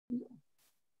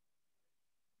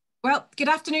Well, good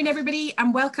afternoon, everybody,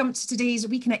 and welcome to today's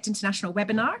WEConnect International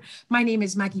webinar. My name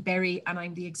is Maggie Berry, and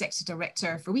I'm the Executive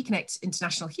Director for WEConnect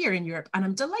International here in Europe, and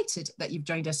I'm delighted that you've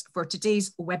joined us for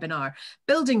today's webinar,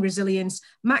 Building Resilience,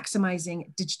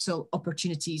 Maximising Digital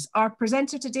Opportunities. Our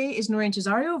presenter today is Noreen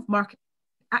Cesareo of Market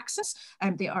Access.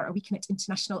 They are a WEConnect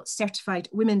International Certified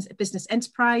Women's Business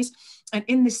Enterprise. And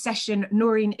in this session,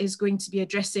 Noreen is going to be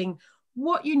addressing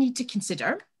what you need to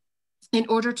consider in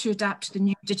order to adapt to the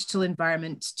new digital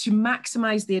environment, to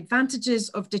maximise the advantages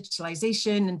of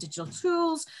digitalisation and digital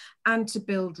tools, and to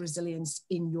build resilience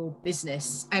in your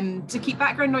business. To keep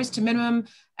background noise to minimum,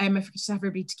 if we could just have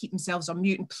everybody to keep themselves on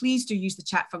mute, and please do use the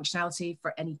chat functionality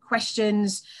for any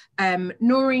questions.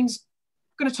 Noreen's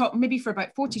going to talk maybe for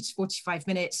about 40 to 45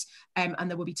 minutes, and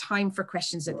there will be time for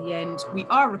questions at the end. We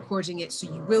are recording it,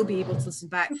 so you will be able to listen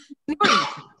back. Noreen,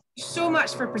 so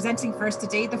much for presenting for us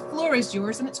today. The floor is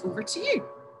yours and it's over to you.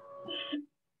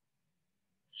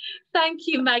 Thank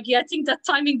you, Maggie. I think that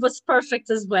timing was perfect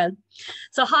as well.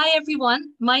 So hi,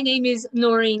 everyone. My name is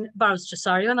Noreen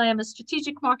Cesareo, and I am a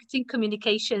strategic marketing,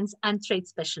 communications and trade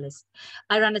specialist.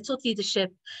 I run a thought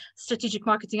leadership, strategic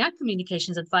marketing and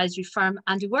communications advisory firm,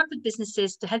 and we work with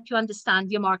businesses to help you understand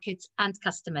your markets and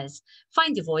customers,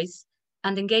 find your voice,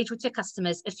 and engage with your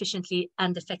customers efficiently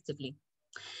and effectively.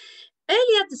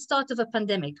 Early at the start of a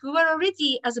pandemic, we were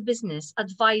already, as a business,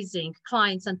 advising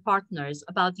clients and partners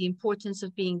about the importance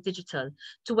of being digital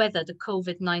to weather the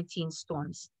COVID-19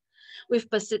 storms. We've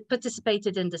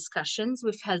participated in discussions,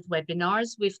 we've held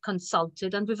webinars, we've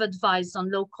consulted, and we've advised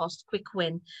on low-cost,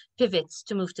 quick-win pivots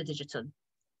to move to digital.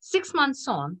 6 months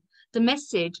on, the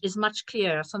message is much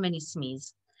clearer for many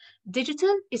SMEs.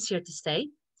 Digital is here to stay.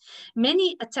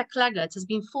 Many a tech laggard has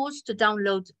been forced to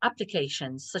download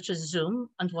applications such as Zoom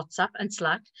and WhatsApp and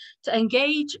Slack to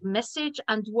engage, message,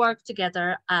 and work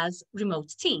together as remote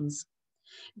teams.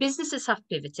 Businesses have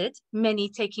pivoted, many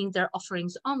taking their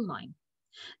offerings online.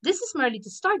 This is merely the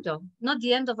start, though, not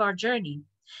the end of our journey.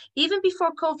 Even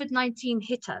before COVID-19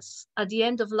 hit us at the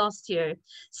end of last year,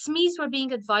 SMEs were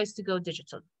being advised to go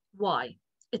digital. Why?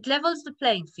 It levels the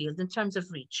playing field in terms of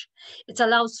reach. It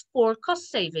allows for cost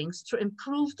savings through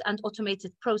improved and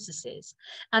automated processes,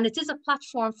 and it is a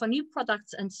platform for new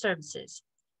products and services,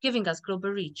 giving us global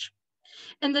reach.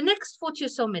 In the next 40 or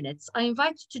so minutes, I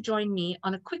invite you to join me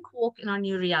on a quick walk in our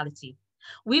new reality.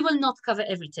 We will not cover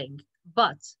everything,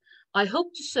 but I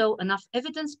hope to sow enough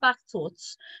evidence-backed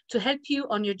thoughts to help you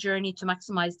on your journey to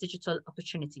maximize digital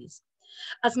opportunities.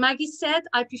 As Maggie said,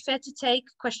 I prefer to take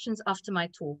questions after my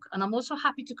talk, and I'm also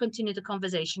happy to continue the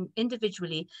conversation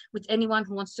individually with anyone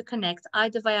who wants to connect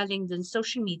either via LinkedIn,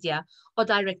 social media, or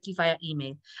directly via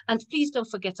email. And please don't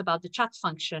forget about the chat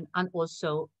function and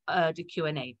also the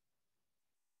Q&A.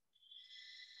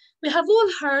 We have all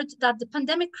heard that the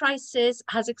pandemic crisis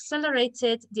has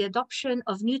accelerated the adoption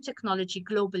of new technology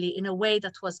globally in a way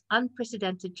that was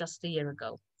unprecedented just a year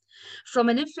ago. From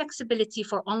an inflexibility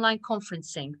for online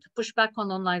conferencing to push back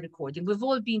on online recording, we've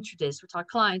all been through this with our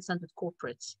clients and with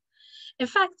corporates. In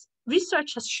fact,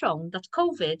 research has shown that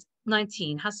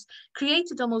COVID-19 has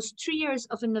created almost 3 years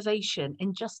of innovation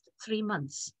in just 3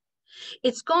 months.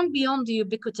 It's gone beyond the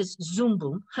ubiquitous Zoom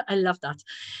boom. I love that.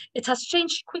 It has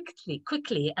changed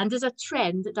quickly, and is a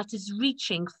trend that is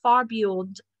reaching far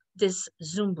beyond this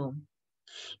Zoom boom.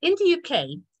 In the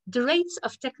UK, the rates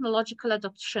of technological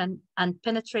adoption and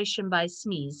penetration by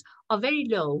SMEs are very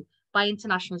low by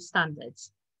international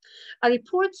standards. A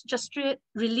report just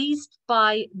released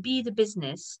by Be the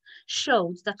Business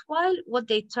showed that while what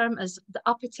they term as the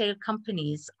upper tail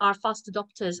companies are fast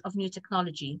adopters of new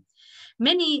technology,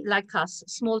 many like us,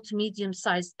 small to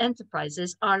medium-sized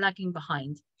enterprises, are lagging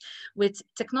behind, with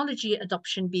technology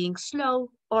adoption being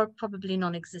slow or probably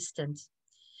non-existent.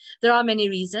 There are many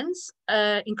reasons,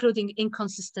 including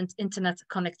inconsistent internet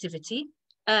connectivity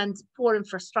and poor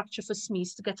infrastructure for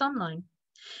SMEs to get online.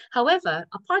 However,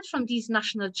 apart from these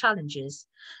national challenges,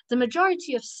 the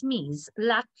majority of SMEs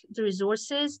lack the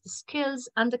resources, the skills,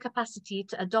 and the capacity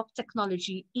to adopt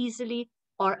technology easily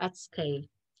or at scale.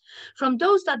 From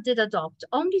those that did adopt,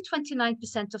 only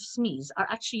 29% of SMEs are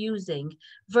actually using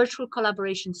virtual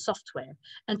collaboration software,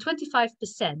 and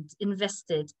 25%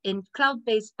 invested in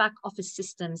cloud-based back office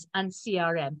systems and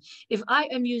CRM. If I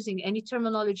am using any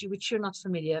terminology which you're not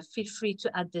familiar, feel free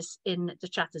to add this in the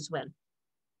chat as well.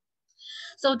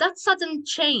 So that sudden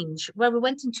change where we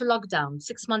went into lockdown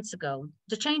 6 months ago,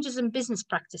 the changes in business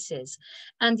practices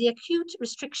and the acute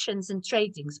restrictions in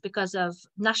tradings because of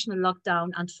national lockdown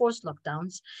and forced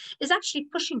lockdowns is actually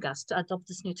pushing us to adopt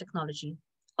this new technology.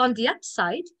 On the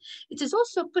upside, it is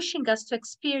also pushing us to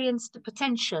experience the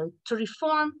potential to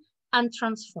reform and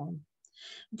transform.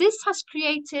 This has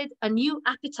created a new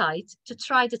appetite to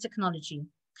try the technology.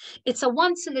 It's a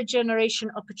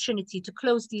once-in-a-generation opportunity to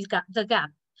close the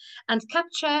gap and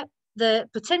capture the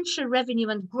potential revenue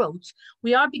and growth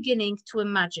we are beginning to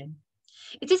imagine.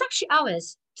 It is actually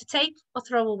ours to take or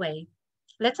throw away.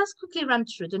 Let us quickly run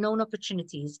through the known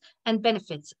opportunities and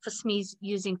benefits for SMEs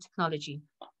using technology.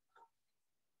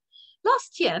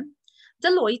 Last year,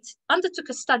 Deloitte undertook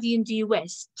a study in the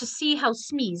US to see how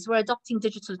SMEs were adopting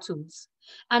digital tools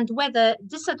and whether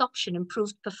this adoption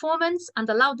improved performance and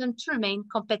allowed them to remain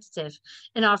competitive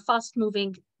in our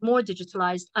fast-moving, more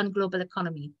digitalized and global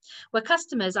economy, where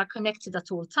customers are connected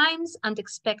at all times and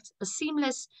expect a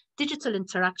seamless digital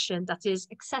interaction that is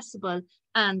accessible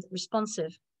and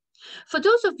responsive. For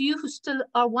those of you who still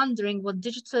are wondering what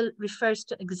digital refers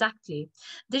to exactly,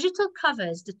 digital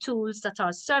covers the tools that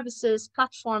are services,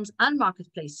 platforms, and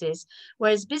marketplaces,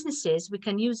 whereas businesses, we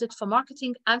can use it for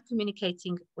marketing and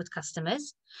communicating with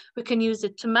customers. We can use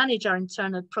it to manage our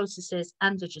internal processes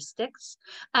and logistics,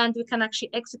 and we can actually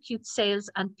execute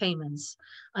sales and payments.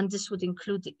 And this would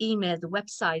include the email, the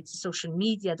websites, social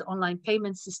media, the online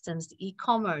payment systems, the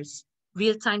e-commerce,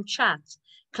 real-time chat,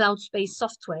 cloud-based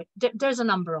software. There's a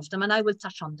number of them, and I will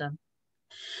touch on them.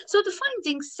 So the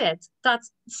findings said that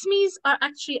SMEs are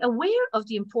actually aware of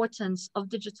the importance of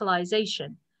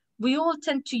digitalization. We all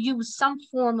tend to use some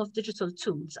form of digital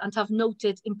tools and have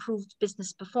noted improved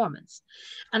business performance.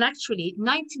 And actually,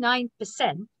 99%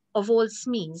 of all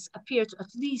SMEs appear to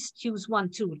at least use one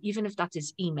tool, even if that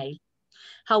is email.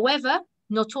 However,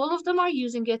 not all of them are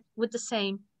using it with the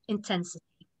same intensity.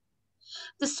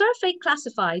 The survey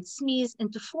classified SMEs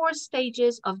into 4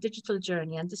 stages of digital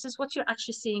journey, and this is what you're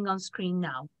actually seeing on screen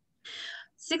now.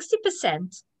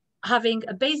 60% having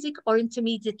a basic or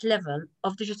intermediate level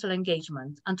of digital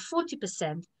engagement, and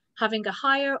 40% having a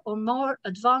higher or more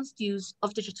advanced use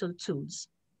of digital tools.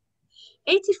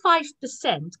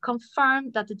 85%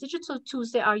 confirm that the digital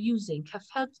tools they are using have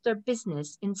helped their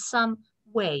business in some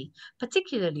way,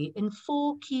 particularly in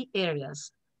 4 key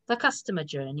areas: the customer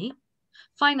journey,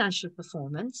 financial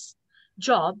performance,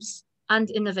 jobs,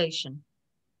 and innovation.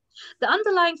 The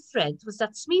underlying thread was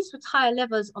that SMEs with higher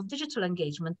levels of digital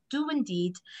engagement do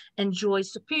indeed enjoy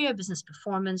superior business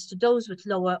performance to those with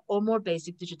lower or more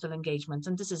basic digital engagement,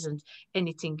 and this isn't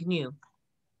anything new.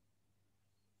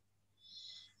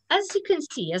 As you can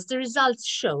see, as the results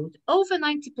showed, over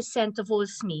 90% of all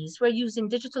SMEs were using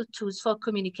digital tools for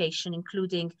communication,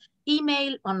 including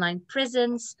email, online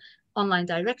presence, online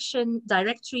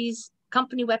directories,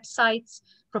 company websites,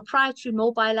 proprietary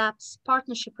mobile apps,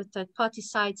 partnership with third-party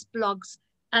sites, blogs,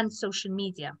 and social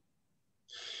media.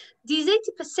 These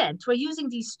 80% were using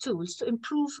these tools to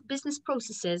improve business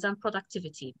processes and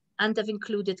productivity, and have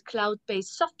included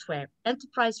cloud-based software,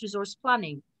 enterprise resource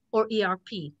planning, or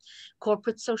ERP,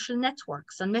 corporate social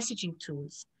networks, and messaging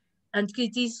tools. And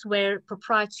these were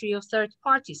proprietary or third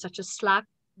parties, such as Slack,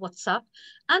 WhatsApp,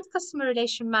 and customer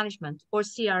relation management, or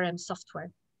CRM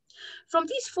software. From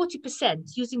these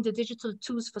 40% using the digital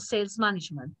tools for sales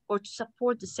management or to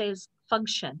support the sales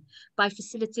function by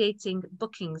facilitating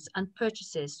bookings and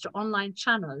purchases through online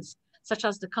channels, such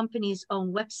as the company's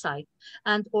own website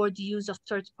and or the use of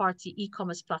third-party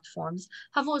e-commerce platforms,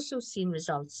 have also seen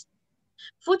results.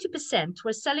 40%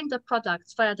 were selling their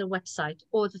products via their website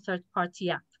or the third-party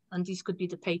app, and these could be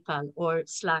the PayPal or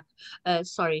Slack,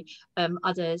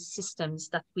 other systems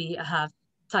that we have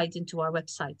tied into our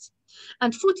websites.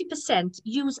 And 40%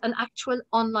 use an actual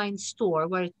online store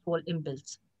where it's all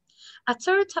inbuilt. A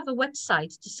third have a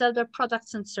website to sell their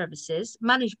products and services,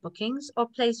 manage bookings, or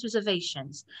place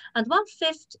reservations. And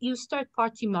 1/5 use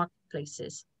third-party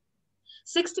marketplaces.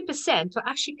 60% are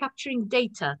actually capturing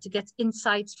data to get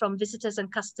insights from visitors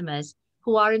and customers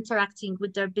who are interacting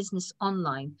with their business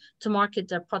online to market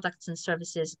their products and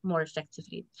services more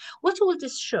effectively. What all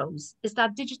this shows is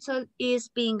that digital is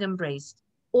being embraced,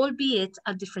 albeit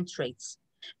at different rates.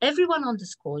 Everyone on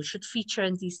this call should feature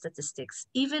in these statistics,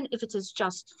 even if it is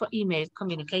just for email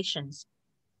communications.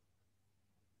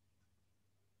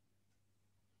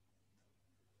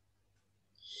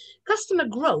 Customer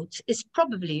growth is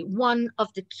probably one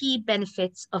of the key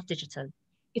benefits of digital.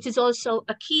 It is also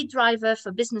a key driver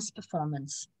for business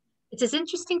performance. It is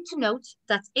interesting to note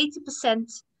that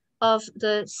 80% of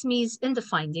the SMEs in the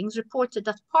findings reported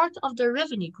that part of their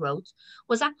revenue growth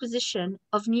was acquisition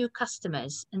of new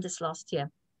customers in this last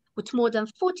year, with more than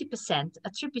 40%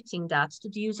 attributing that to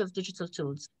the use of digital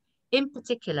tools, in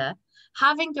particular,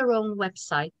 having their own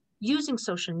website, using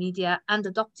social media, and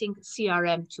adopting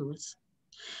CRM tools.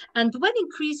 And when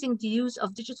increasing the use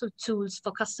of digital tools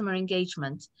for customer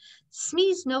engagement,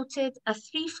 SMEs noted a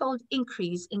threefold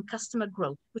increase in customer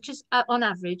growth, which is on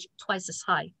average twice as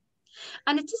high.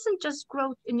 And it isn't just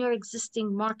growth in your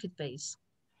existing market base.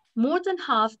 More than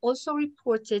half also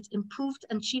reported improved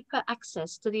and cheaper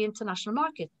access to the international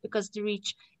market because the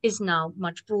reach is now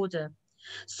much broader.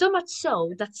 So much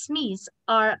so that SMEs that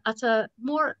are at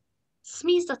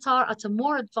a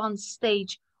more advanced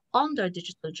stage on their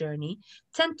digital journey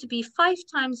tend to be 5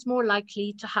 times more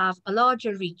likely to have a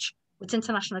larger reach with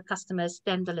international customers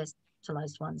than the less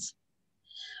digitalized ones.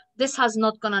 This has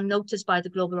not gone unnoticed by the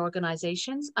global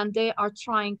organizations, and they are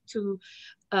trying to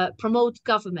promote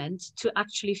government to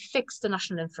actually fix the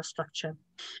national infrastructure.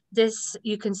 This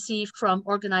you can see from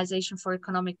Organization for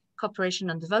Economic Cooperation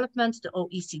and Development, the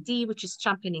OECD, which is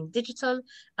championing digital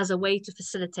as a way to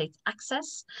facilitate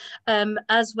access,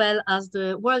 as well as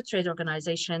the World Trade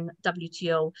Organization,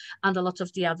 WTO, and a lot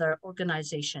of the other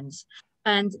organizations.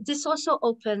 And this also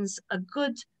opens a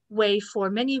good way for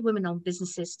many women-owned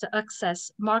businesses to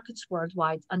access markets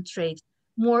worldwide and trade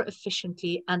more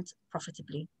efficiently and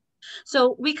profitably.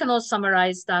 So we can all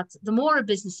summarize that the more a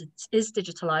business is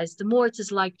digitalized, the more it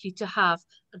is likely to have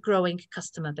a growing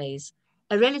customer base,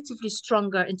 a relatively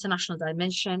stronger international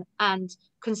dimension, and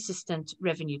consistent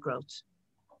revenue growth.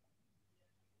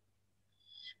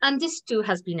 And this too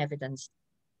has been evidenced.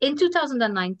 In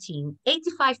 2019,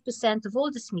 85% of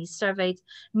all the SMEs surveyed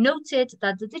noted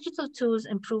that the digital tools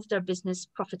improved their business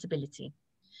profitability.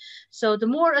 So the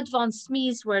more advanced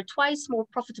SMEs were twice more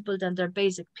profitable than their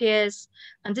basic peers,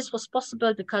 and this was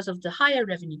possible because of the higher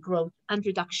revenue growth and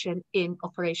reduction in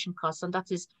operation costs. And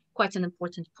that is quite an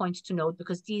important point to note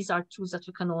because these are tools that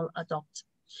we can all adopt.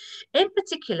 In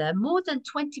particular, more than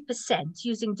 20%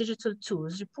 using digital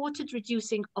tools reported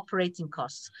reducing operating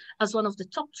costs as one of the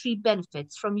top 3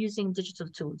 benefits from using digital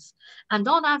tools. And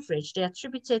on average, they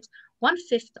attributed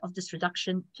 1/5 of this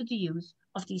reduction to the use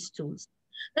of these tools.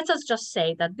 Let us just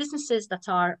say that businesses that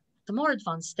are at the more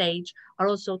advanced stage are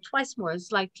also twice more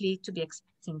likely to be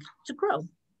expecting to grow.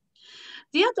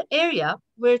 The other area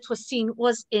where it was seen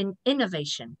was in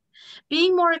innovation.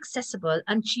 Being more accessible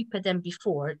and cheaper than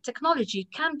before, technology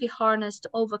can be harnessed to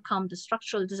overcome the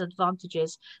structural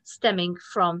disadvantages stemming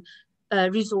from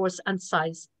resource and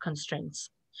size constraints.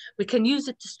 We can use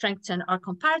it to strengthen our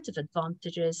comparative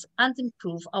advantages and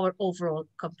improve our overall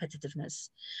competitiveness.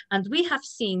 And we have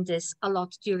seen this a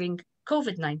lot during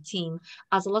COVID-19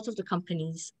 as a lot of the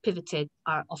companies pivoted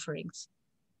our offerings.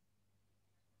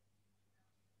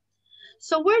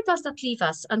 So where does that leave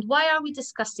us and why are we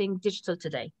discussing digital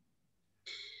today?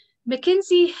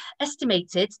 McKinsey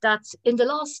estimated that in the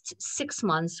last 6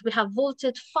 months, we have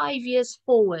vaulted 5 years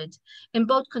forward in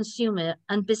both consumer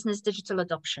and business digital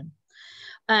adoption.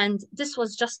 And this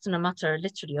was just in a matter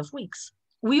literally of weeks.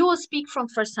 We all speak from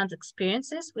first-hand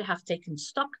experiences. We have taken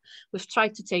stock. We've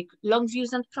tried to take long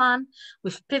views and plan.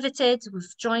 We've pivoted.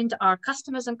 We've joined our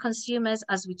customers and consumers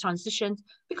as we transitioned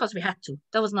because we had to.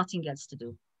 There was nothing else to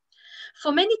do.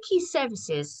 For many key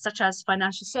services, such as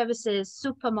financial services,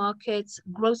 supermarkets,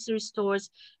 grocery stores,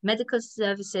 medical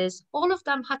services, all of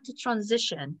them had to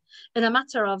transition in a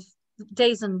matter of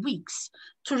days and weeks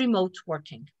to remote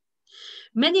working.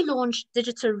 Many launched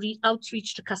digital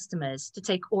outreach to customers to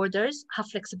take orders, have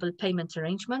flexible payment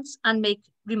arrangements, and make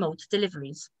remote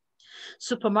deliveries.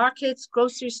 Supermarkets,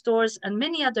 grocery stores, and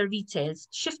many other retailers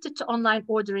shifted to online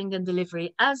ordering and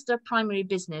delivery as their primary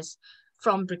business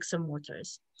from bricks and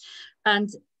mortars. And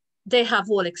they have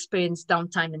all experienced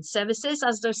downtime in services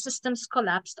as their systems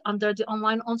collapsed under the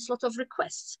online onslaught of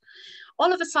requests.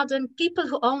 All of a sudden, people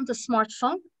who owned a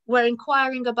smartphone were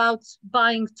inquiring about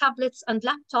buying tablets and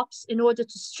laptops in order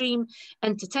to stream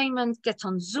entertainment, get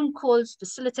on Zoom calls,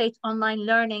 facilitate online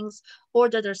learnings,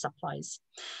 order their supplies.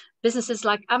 Businesses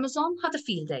like Amazon had a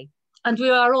field day, and we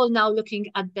are all now looking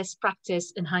at best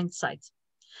practice in hindsight.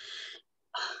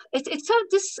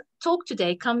 This talk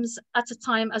today comes at a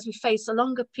time as we face a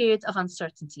longer period of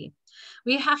uncertainty.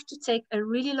 We have to take a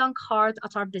really long hard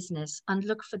at our business and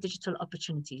look for digital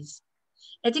opportunities.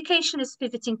 Education is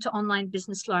pivoting to online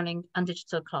business learning and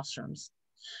digital classrooms.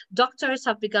 Doctors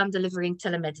have begun delivering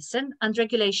telemedicine, and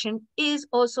regulation is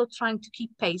also trying to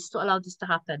keep pace to allow this to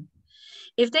happen.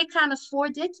 If they can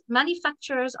afford it,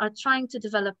 manufacturers are trying to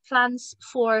develop plans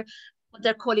for what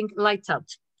they're calling light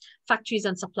out factories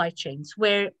and supply chains,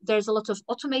 where there's a lot of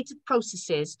automated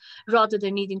processes rather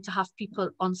than needing to have people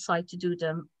on site to do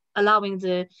them, allowing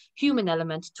the human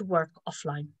element to work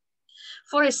offline.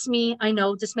 For SME, I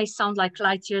know this may sound like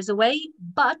light years away,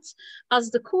 but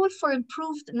as the call for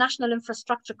improved national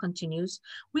infrastructure continues,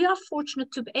 we are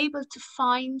fortunate to be able to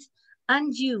find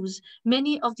and use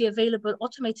many of the available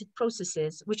automated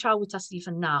processes which are with us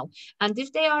even now. And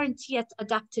if they aren't yet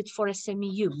adapted for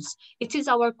SME use, it is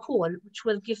our call which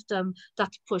will give them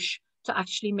that push to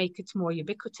actually make it more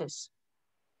ubiquitous.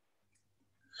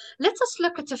 Let us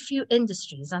look at a few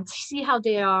industries and see how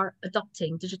they are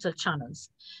adopting digital channels.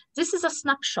 This is a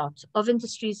snapshot of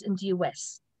industries in the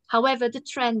US. However, the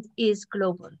trend is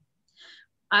global.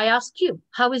 I ask you,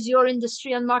 how is your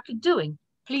industry and market doing?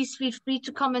 Please feel free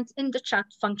to comment in the chat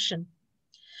function.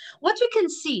 What we can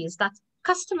see is that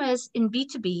customers in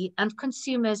B2B and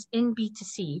consumers in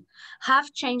B2C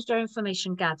have changed their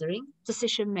information gathering,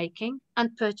 decision-making,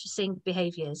 and purchasing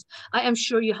behaviors. I am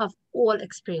sure you have all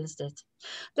experienced it.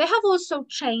 They have also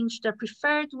changed their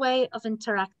preferred way of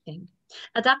interacting,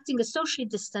 adapting a socially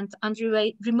distant and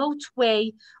remote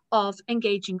way of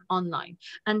engaging online.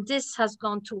 And this has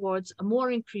gone towards a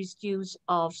more increased use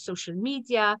of social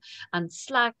media and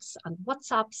Slacks and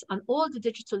WhatsApps and all the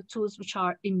digital tools which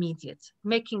are immediate,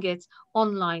 making it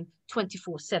online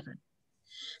 24/7.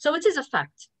 So it is a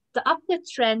fact. The upward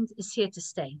trend is here to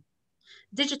stay.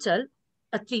 Digital,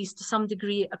 at least to some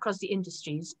degree across the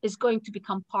industries, is going to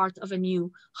become part of a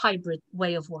new hybrid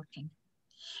way of working.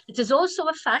 It is also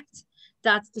a fact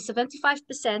that the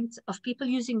 75% of people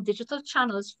using digital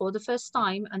channels for the first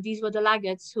time, and these were the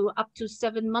laggards who up to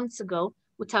 7 months ago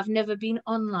would have never been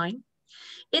online,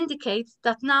 indicate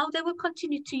that now they will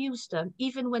continue to use them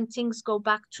even when things go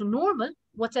back to normal,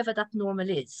 whatever that normal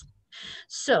is.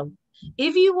 So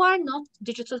if you are not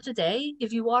digital today,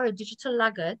 if you are a digital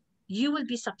laggard, you will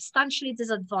be substantially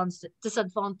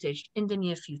disadvantaged in the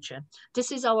near future.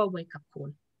 This is our wake-up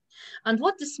call. And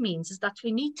what this means is that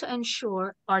we need to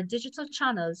ensure our digital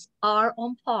channels are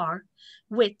on par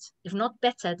with, if not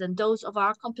better than those of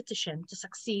our competition to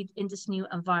succeed in this new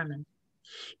environment.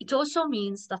 It also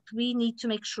means that we need to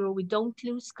make sure we don't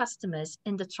lose customers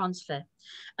in the transfer.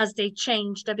 As they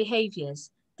change their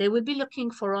behaviors, they will be looking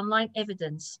for online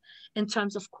evidence in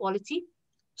terms of quality,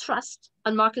 trust,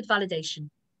 and market validation.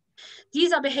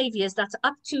 These are behaviors that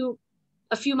up to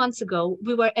a few months ago,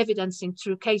 we were evidencing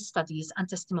through case studies and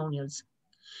testimonials.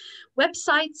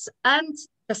 Websites and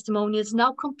testimonials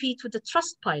now compete with the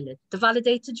Trustpilot, the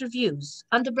validated reviews,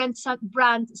 and the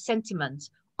brand sentiment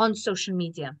on social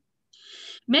media.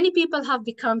 Many people have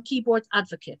become keyboard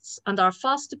advocates and are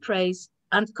fast to praise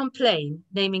and complain,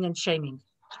 naming and shaming.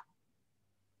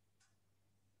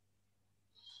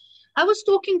 I was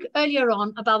talking earlier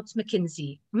on about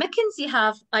McKinsey. McKinsey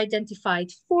have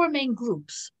identified 4 main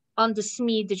groups on the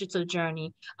SME digital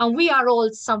journey, and we are all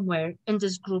somewhere in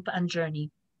this group and journey.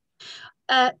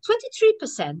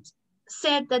 23%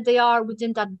 said that they are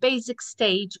within that basic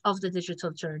stage of the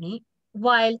digital journey,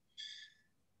 while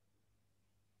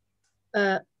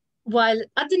at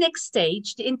the next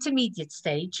stage, the intermediate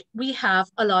stage, we have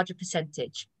a larger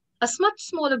percentage. A much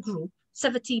smaller group,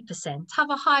 70%, have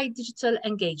a high digital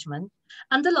engagement,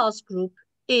 and the last group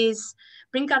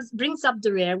brings up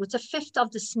the rear with 1/5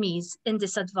 of the SMEs in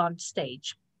this advanced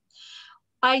stage.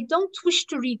 I don't wish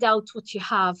to read out what you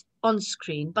have on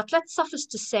screen, but let's suffice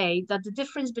to say that the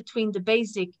difference between the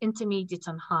basic, intermediate,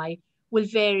 and high will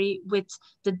vary with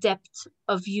the depth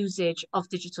of usage of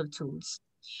digital tools.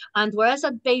 And whereas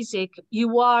at basic,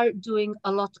 you are doing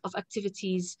a lot of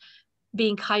activities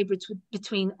being hybrid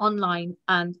between online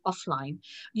and offline,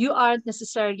 you aren't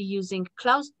necessarily using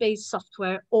cloud-based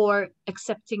software or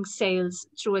accepting sales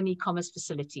through an e-commerce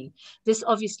facility. This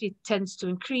obviously tends to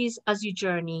increase as you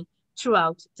journey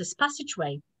throughout this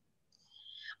passageway.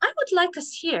 I would like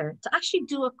us here to actually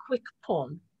do a quick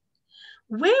poll.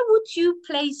 Where would you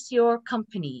place your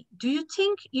company? Do you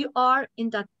think you are in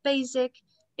that basic,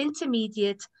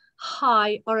 intermediate,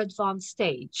 high, or advanced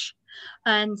stage?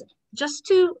 And just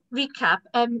to recap,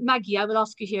 Maggie, I will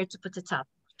ask you here to put it up.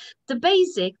 The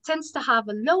basic tends to have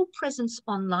a low presence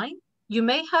online. You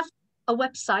may have a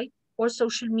website or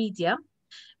social media,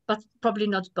 but probably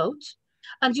not both.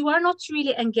 And you are not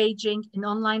really engaging in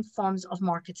online forms of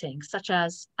marketing, such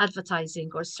as advertising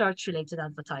or search-related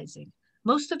advertising.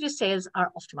 Most of your sales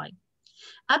are offline.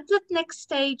 At that next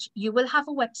stage, you will have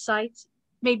a website,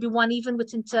 maybe one even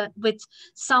with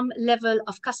some level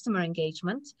of customer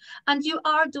engagement, and you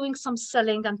are doing some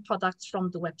selling and products from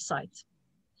the website.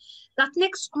 That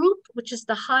next group, which is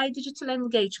the high digital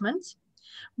engagement,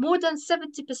 more than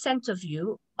 70% of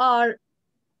you are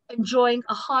enjoying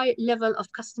a high level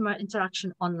of customer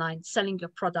interaction online, selling your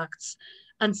products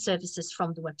and services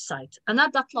from the website. And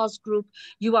at that last group,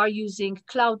 you are using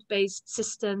cloud-based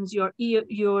systems,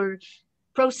 your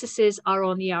processes are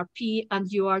on ERP,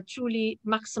 and you are truly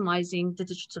maximizing the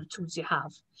digital tools you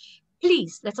have.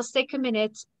 Please, let us take a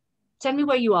minute, tell me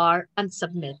where you are, and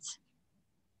submit.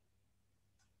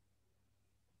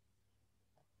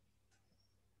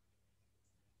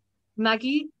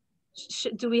 Maggie,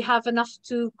 do we have enough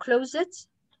to close it?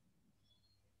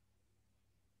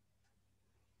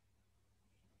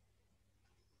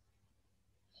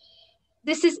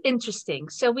 This is interesting.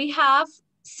 So we have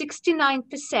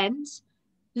 69%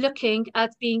 looking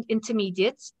at being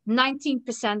intermediate,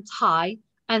 19% high,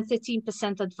 and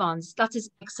 13% advanced. That is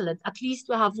excellent. At least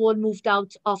we have all moved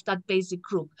out of that basic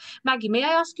group. Maggie, may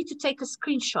I ask you to take a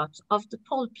screenshot of the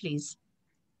poll, please,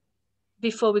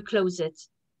 before we close it?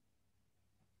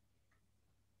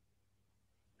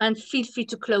 And feel free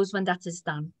to close when that is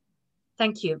done.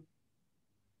 Thank you.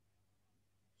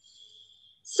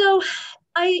 So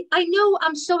I know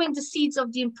I'm sowing the seeds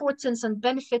of the importance and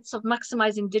benefits of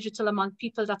maximizing digital among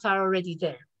people that are already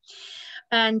there.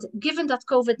 And given that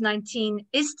COVID-19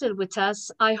 is still with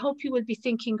us, I hope you will be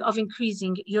thinking of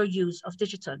increasing your use of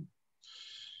digital.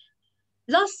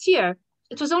 Last year,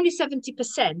 it was only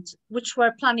 70% which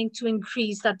were planning to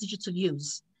increase that digital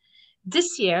use.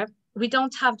 This year, we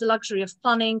don't have the luxury of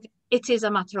planning. It is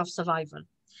a matter of survival.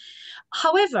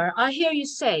 However, I hear you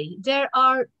say there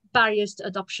are barriers to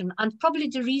adoption, and probably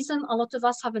the reason a lot of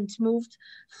us haven't moved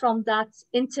from that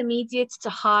intermediate to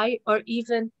high or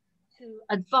even to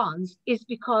advanced is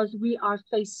because we are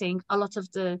facing a lot of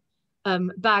the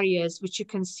barriers which you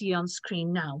can see on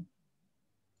screen now.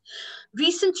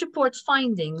 Recent report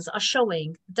findings are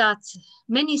showing that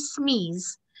many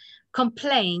SMEs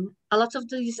complain a lot of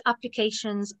these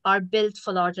applications are built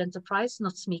for large enterprise,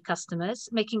 not SME customers,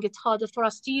 making it harder for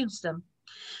us to use them.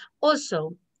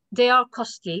 Also, they are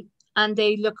costly and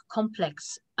they look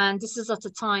complex. And this is at a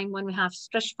time when we have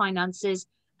stretched finances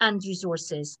and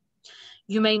resources.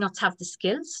 You may not have the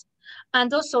skills.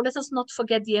 And also, let us not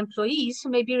forget the employees who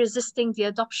may be resisting the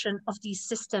adoption of these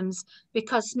systems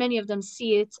because many of them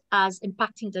see it as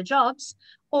impacting their jobs,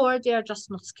 or they are just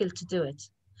not skilled to do it.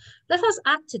 Let us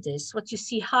add to this what you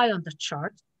see high on the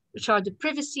chart, which are the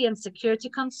privacy and security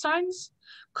concerns,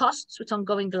 costs with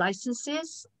ongoing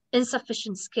licenses,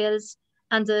 insufficient skills,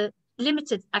 and the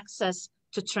limited access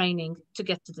to training to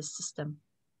get to the system.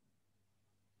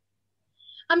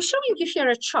 I'm showing you here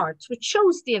a chart which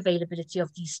shows the availability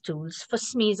of these tools for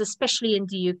SMEs, especially in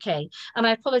the UK. And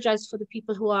I apologize for the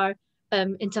people who are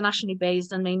internationally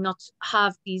based and may not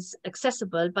have these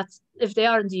accessible, but if they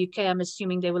are in the UK, I'm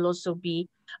assuming they will also be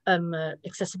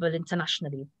accessible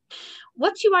internationally.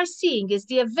 What you are seeing is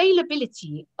the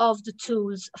availability of the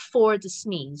tools for the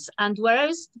SMEs. And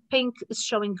whereas the pink is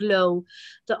showing low,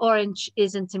 the orange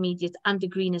is intermediate, and the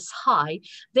green is high,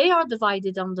 they are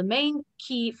divided on the main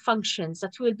key functions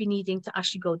that we'll be needing to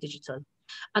actually go digital.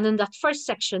 And in that first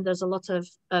section, there's a lot of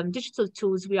digital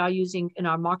tools we are using in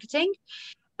our marketing.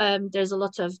 There's a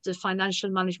lot of the financial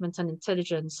management and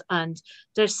intelligence, and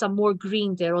there's some more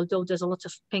green there, although there's a lot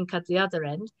of pink at the other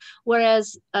end.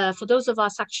 Whereas for those of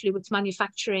us actually with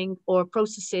manufacturing or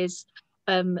processes,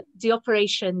 the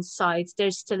operations side, there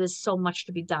still is so much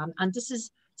to be done. And this is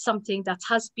something that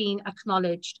has been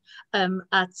acknowledged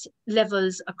at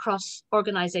levels across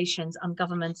organizations and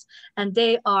governments, and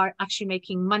they are actually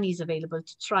making monies available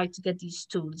to try to get these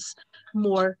tools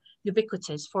more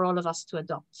ubiquitous for all of us to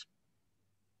adopt.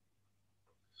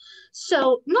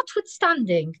 So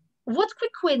notwithstanding, what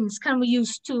quick wins can we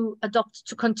use to adopt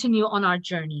to continue on our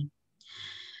journey?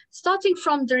 Starting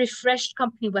from the refreshed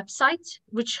company website,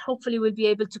 which hopefully will be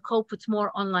able to cope with more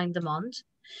online demand.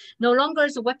 No longer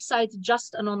is a website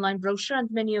just an online brochure, and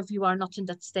many of you are not in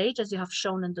that stage, as you have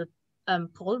shown in the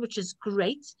poll, which is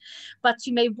great. But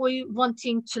you may be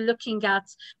wanting to looking at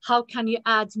how can you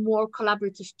add more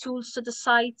collaborative tools to the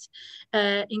site,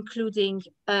 including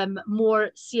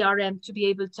more CRM to be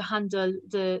able to handle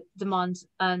the demand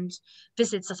and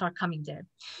visits that are coming there.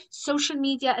 Social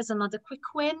media is another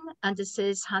quick win, and this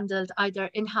is handled either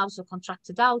in-house or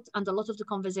contracted out, and a lot of the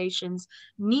conversations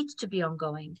need to be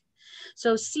ongoing.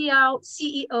 So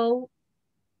CEO,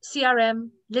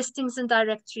 CRM, listings and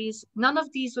directories, none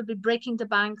of these will be breaking the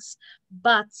banks,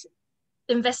 but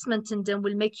investment in them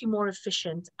will make you more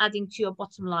efficient, adding to your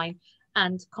bottom line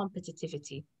and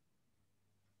competitivity.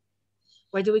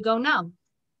 Where do we go now?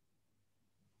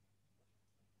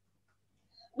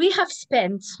 We have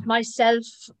spent, myself,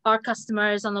 our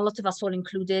customers, and a lot of us all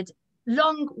included,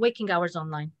 long waking hours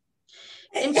online.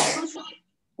 In truth,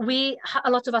 a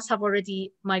lot of us have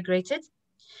already migrated.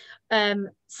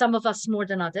 Some of us more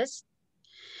than others.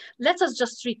 Let us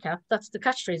just recap. That's the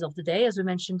catchphrase of the day, as we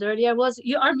mentioned earlier, was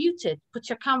you are muted, put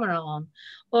your camera on,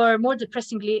 or more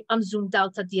depressingly, unzoomed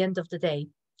out at the end of the day.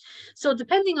 So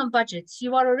depending on budgets,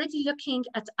 you are already looking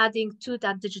at adding to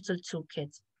that digital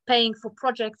toolkit, paying for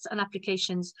projects and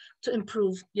applications to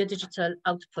improve your digital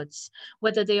outputs,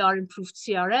 whether they are improved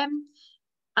CRM,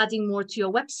 adding more to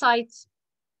your website,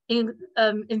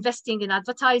 investing in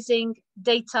advertising,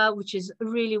 data, which is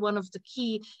really one of the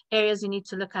key areas you need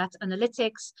to look at,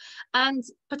 analytics, and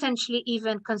potentially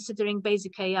even considering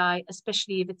basic AI,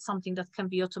 especially if it's something that can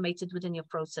be automated within your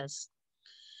process.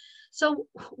 So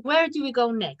where do we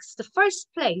go next? The first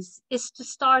place is to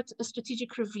start a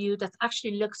strategic review that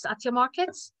actually looks at your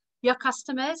markets, your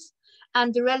customers,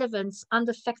 and the relevance and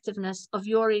effectiveness of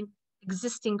your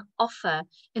existing offer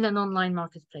in an online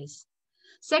marketplace.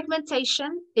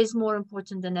 Segmentation is more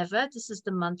important than ever. This is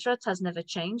the mantra. It has never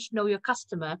changed. Know your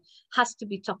customer has to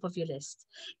be top of your list.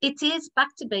 It is back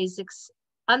to basics,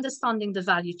 understanding the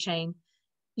value chain,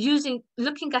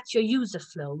 looking at your user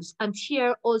flows, and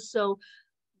here also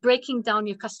breaking down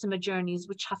your customer journeys,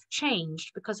 which have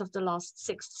changed because of the last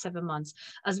 6 to 7 months.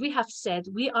 As we have said,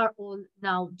 we are all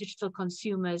now digital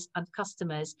consumers and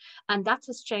customers, and that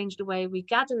has changed the way we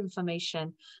gather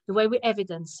information, the way we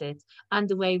evidence it, and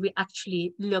the way we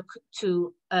actually look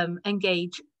to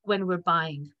engage when we're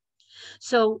buying.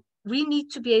 So we need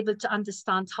to be able to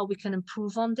understand how we can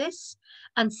improve on this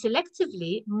and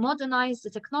selectively modernize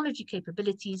the technology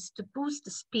capabilities to boost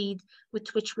the speed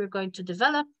with which we're going to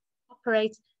develop,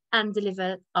 operate, and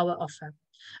deliver our offer.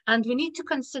 And we need to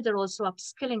consider also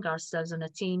upskilling ourselves and our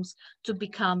teams to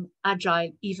become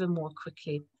agile even more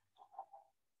quickly.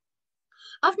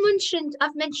 I've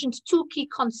mentioned 2 key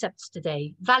concepts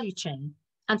today: value chain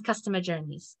and customer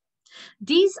journeys.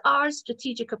 These are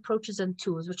strategic approaches and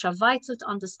tools which are vital to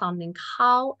understanding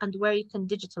how and where you can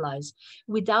digitalize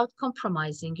without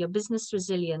compromising your business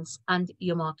resilience and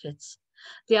your markets.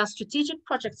 They are strategic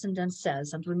projects in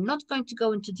themselves, and we're not going to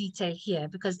go into detail here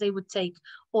because they would take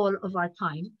all of our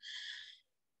time.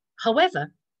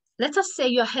 However, let us say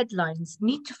your headlines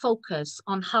need to focus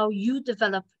on how you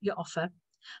develop your offer,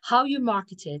 how you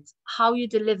market it, how you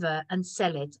deliver and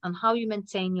sell it, and how you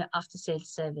maintain your after-sales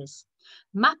service.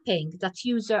 Mapping that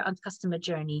user and customer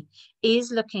journey is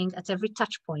looking at every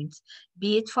touch point,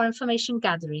 be it for information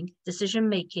gathering,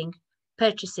 decision-making,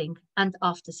 purchasing, and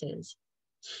after-sales.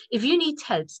 If you need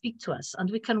help, speak to us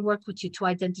and we can work with you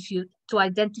to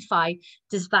identify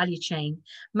this value chain,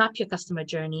 map your customer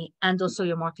journey, and also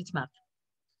your market map.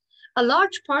 A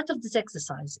large part of this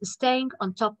exercise is staying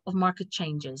on top of market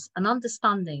changes and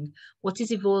understanding what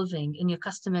is evolving in your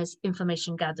customers'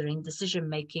 information gathering,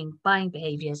 decision-making, buying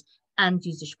behaviors, and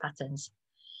usage patterns.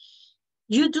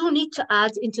 You do need to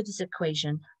add into this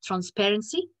equation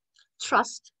transparency,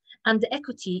 trust, and the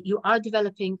equity you are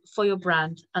developing for your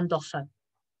brand and offer.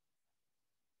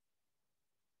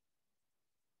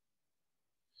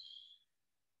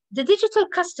 The digital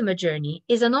customer journey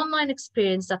is an online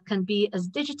experience that can be as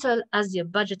digital as your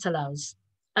budget allows.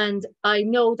 And I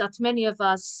know that many of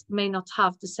us may not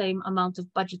have the same amount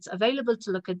of budgets available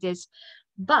to look at this,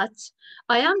 but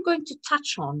I am going to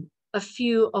touch on a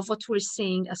few of what we're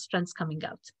seeing as trends coming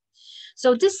out.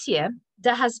 So this year,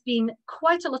 there has been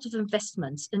quite a lot of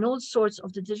investments in all sorts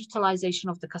of the digitalization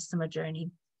of the customer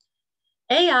journey.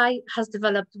 AI has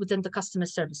developed within the customer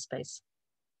service space.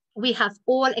 We have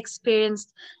all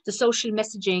experienced the social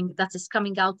messaging that is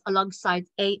coming out alongside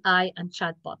AI and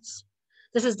chatbots.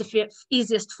 This is the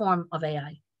easiest form of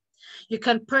AI. You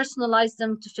can personalize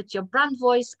them to fit your brand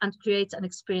voice and create an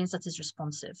experience that is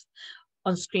responsive.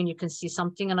 On screen, you can see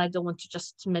something, and I don't want to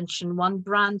just mention one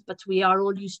brand, but we are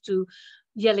all used to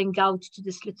yelling out to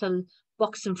this little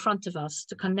box in front of us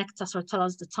to connect us or tell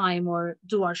us the time or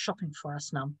do our shopping for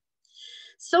us now.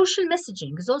 Social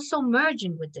messaging is also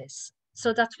merging with this,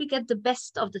 so that we get the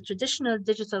best of the traditional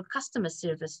digital customer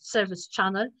service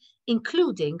channel,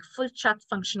 including full chat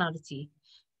functionality,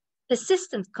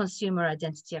 persistent consumer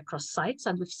identity across sites.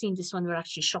 And we've seen this when we're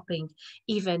actually shopping,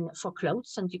 even for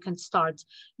clothes, and you can start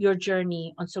your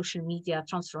journey on social media,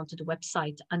 transfer onto the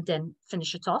website, and then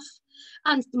finish it off.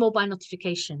 And the mobile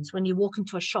notifications, when you walk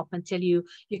into a shop and tell you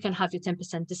can have your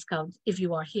 10% discount if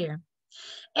you are here.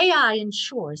 AI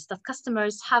ensures that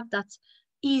customers have that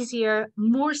easier,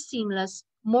 more seamless,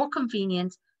 more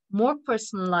convenient, more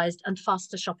personalized, and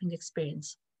faster shopping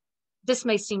experience. This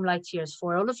may seem light years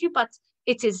for all of you, but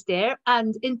it is there.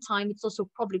 And in time, it's also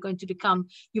probably going to become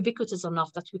ubiquitous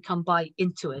enough that we can buy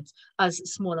into it as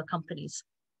smaller companies.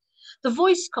 The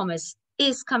voice commerce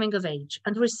is coming of age,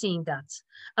 and we're seeing that.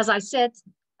 As I said,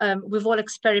 we've all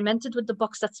experimented with the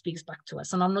box that speaks back to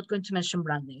us, and I'm not going to mention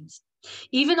brand names.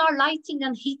 Even our lighting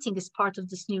and heating is part of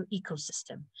this new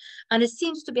ecosystem, and it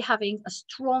seems to be having a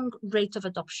strong rate of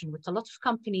adoption with a lot of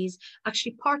companies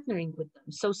actually partnering with them.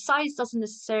 So size doesn't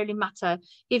necessarily matter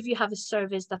if you have a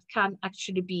service that can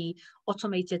actually be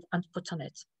automated and put on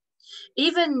it.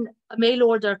 Even a mail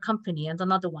order company and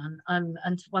another one, and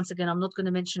once again, I'm not going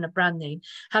to mention a brand name,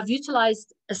 have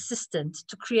utilized Assistant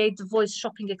to create the voice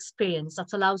shopping experience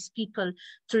that allows people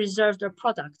to reserve their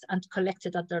product and collect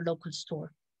it at their local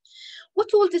store.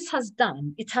 What all this has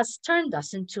done, it has turned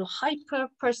us into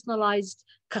hyper-personalized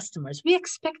customers. We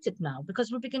expect it now because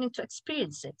we're beginning to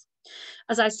experience it.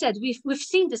 As I said, we've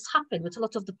seen this happen with a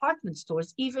lot of department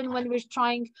stores, even when we're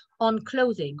trying on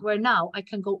clothing, where now I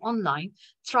can go online,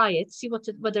 try it, see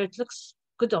whether it looks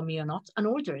good on me or not, and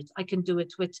order it. I can do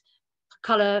it with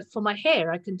color for my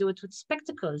hair. I can do it with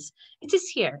spectacles. It is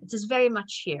here. It is very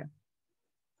much here.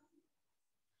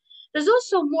 There's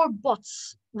also more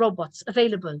robots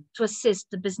available to assist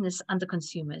the business and the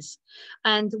consumers.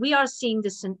 And we are seeing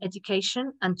this in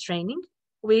education and training.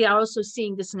 We are also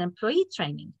seeing this in employee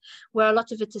training, where a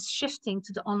lot of it is shifting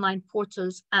to the online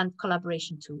portals and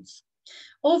collaboration tools.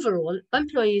 Overall,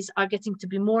 employees are getting to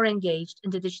be more engaged in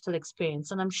the digital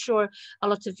experience. And I'm sure a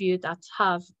lot of you that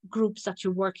have groups that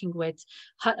you're working with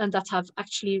and that have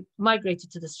actually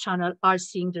migrated to this channel are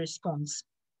seeing the response.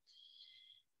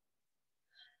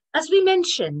 As we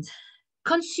mentioned,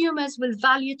 consumers will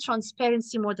value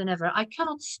transparency more than ever. I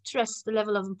cannot stress the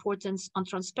level of importance on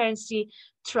transparency,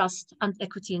 trust, and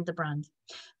equity in the brand.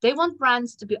 They want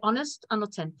brands to be honest and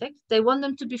authentic. They want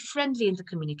them to be friendly in the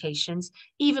communications,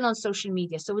 even on social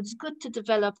media. So it's good to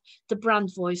develop the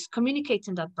brand voice, communicate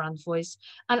in that brand voice,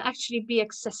 and actually be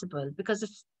accessible.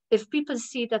 Because if people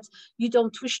see that you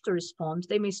don't wish to respond,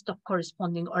 they may stop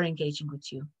corresponding or engaging with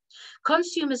you.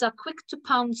 Consumers are quick to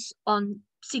pounce on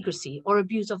secrecy or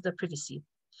abuse of their privacy.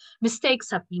 Mistakes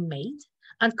have been made,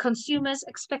 and consumers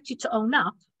expect you to own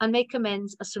up and make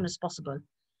amends as soon as possible.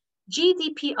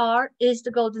 GDPR is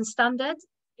the golden standard.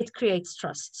 It creates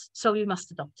trust, so we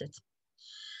must adopt it.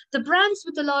 The brands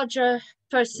with the larger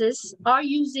purses are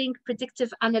using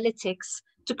predictive analytics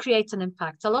to create an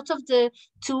impact. A lot of the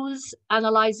tools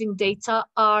analyzing data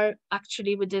are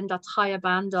actually within that higher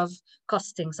band of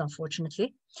costings,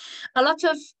 unfortunately. A lot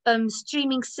of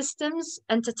streaming systems,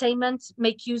 entertainment,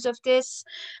 make use of this,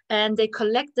 and they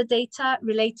collect the data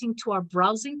relating to our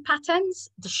browsing patterns,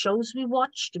 the shows we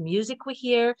watch, the music we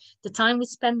hear, the time we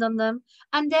spend on them,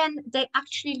 and then they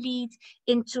actually lead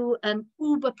into an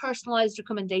uber personalized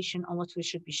recommendation on what we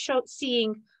should be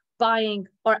seeing, buying,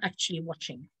 or actually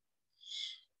watching.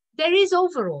 There is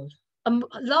overall a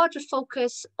larger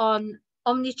focus on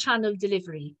omni-channel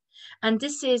delivery. And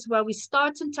this is where we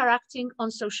start interacting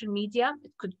on social media.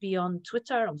 It could be on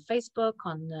Twitter, on Facebook,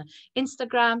 on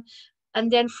Instagram.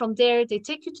 And then from there, they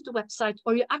take you to the website,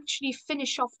 or you actually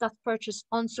finish off that purchase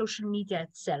on social media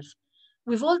itself.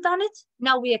 We've all done it.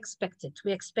 Now we expect it.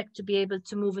 We expect to be able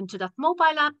to move into that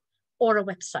mobile app or a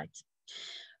website.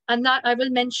 And that I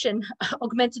will mention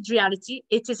augmented reality.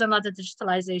 It is another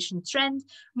digitalization trend,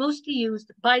 mostly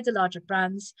used by the larger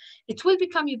brands. It will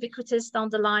become ubiquitous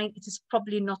down the line. It is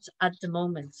probably not at the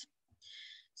moment.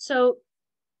 So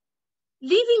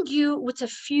leaving you with a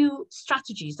few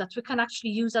strategies that we can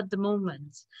actually use at the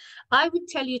moment, I would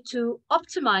tell you to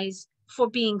optimize for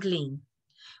being lean.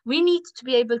 We need to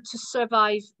be able to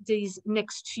survive these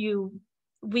next few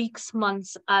weeks,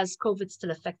 months, as COVID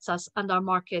still affects us and our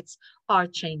markets are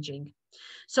changing.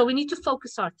 So we need to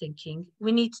focus our thinking.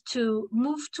 We need to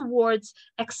move towards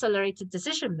accelerated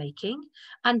decision-making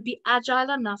and be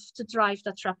agile enough to drive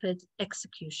that rapid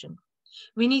execution.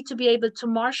 We need to be able to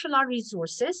marshal our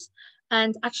resources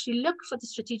and actually look for the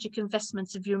strategic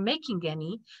investments, if you're making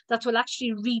any, that will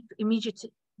actually reap immediate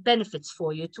benefits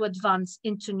for you to advance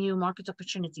into new market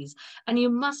opportunities. And you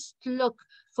must look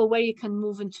for where you can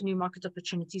move into new market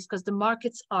opportunities because the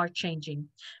markets are changing.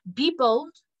 Be bold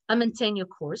and maintain your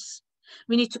course.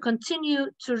 We need to continue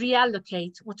to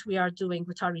reallocate what we are doing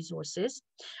with our resources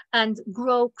and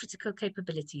grow critical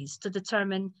capabilities to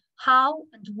determine how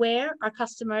and where our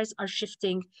customers are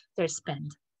shifting their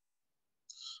spend.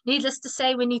 Needless to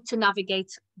say, we need to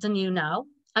navigate the new now,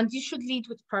 and you should lead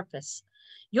with purpose.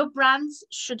 Your brands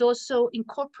should also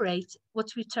incorporate what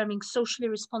we're terming socially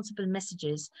responsible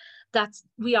messages that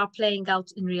we are playing out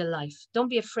in real life. Don't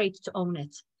be afraid to own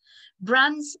it.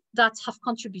 Brands that have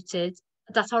contributed,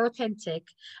 that are authentic,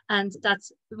 and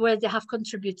that's where they have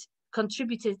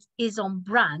contributed is on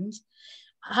brand,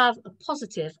 have a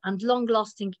positive and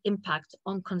long-lasting impact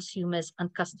on consumers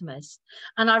and customers.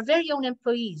 And our very own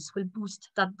employees will boost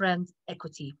that brand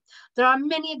equity. There are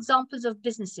many examples of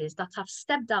businesses that have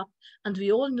stepped up and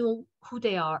we all know who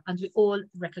they are and we all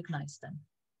recognize them.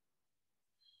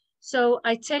 So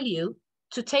I tell you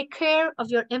to take care of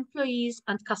your employees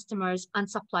and customers and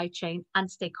supply chain and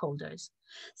stakeholders.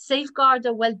 Safeguard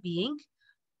their well-being,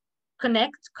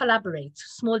 connect, collaborate.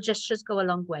 Small gestures go a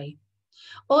long way.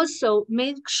 Also,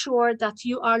 make sure that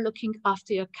you are looking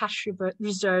after your cash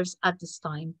reserves at this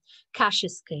time. Cash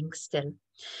is king still.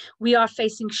 We are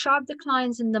facing sharp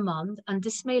declines in demand, and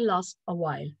this may last a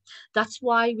while. That's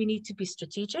why we need to be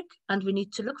strategic, and we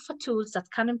need to look for tools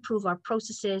that can improve our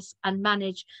processes and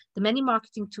manage the many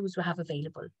marketing tools we have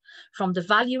available, from the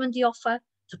value in the offer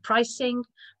to pricing,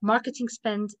 marketing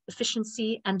spend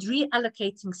efficiency, and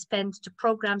reallocating spend to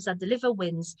programs that deliver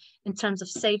wins in terms of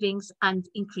savings and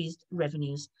increased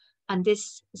revenues. And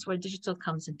this is where digital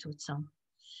comes into its own.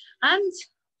 And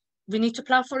we need to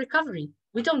plan for recovery.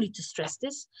 We don't need to stress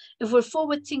this. If we're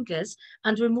forward thinkers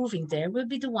and we're moving there, we'll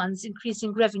be the ones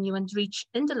increasing revenue and reach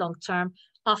in the long term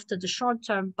after the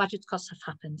short-term budget costs have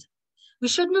happened. We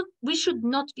should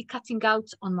not be cutting out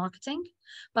on marketing,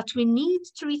 but we need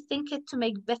to rethink it to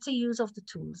make better use of the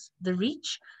tools, the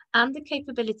reach, and the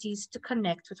capabilities to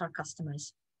connect with our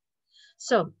customers.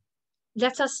 So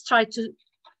let us try to,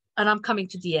 and I'm coming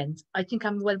to the end. I think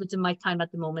I'm well within my time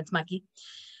at the moment, Maggie.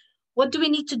 What do we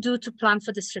need to do to plan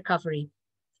for this recovery?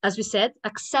 As we said,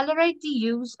 accelerate the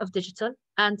use of digital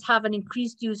and have an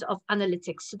increased use of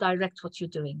analytics to direct what you're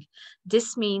doing.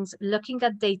 This means looking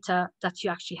at data that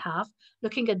you actually have,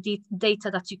 looking at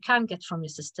data that you can get from your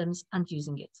systems and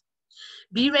using it.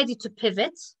 Be ready to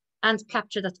pivot and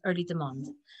capture that early demand.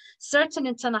 Certain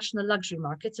international luxury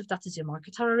markets, if that is your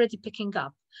market, are already picking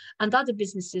up. And other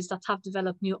businesses that have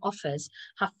developed new offers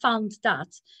have found that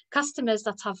customers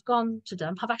that have gone to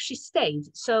them have actually stayed.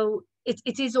 So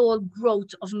it is all growth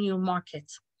of new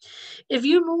markets. If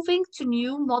you're moving to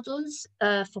new models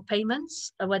for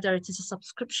payments, whether it is a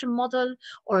subscription model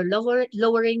or a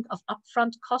lowering of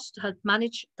upfront costs to help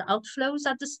manage the outflows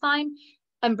at this time,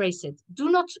 embrace it.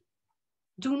 Do not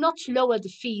lower the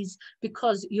fees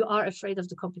because you are afraid of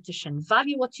the competition.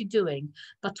 Value what you're doing,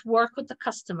 but work with the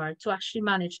customer to actually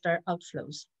manage their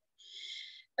outflows.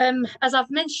 As I've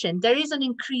mentioned, there is an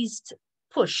increased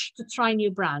push to try new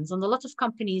brands, and a lot of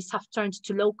companies have turned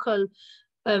to local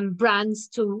brands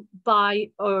to buy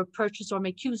or purchase or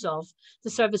make use of the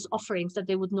service offerings that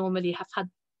they would normally have had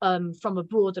from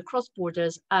abroad across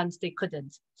borders, and they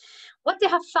couldn't. What they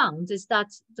have found is that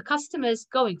the customers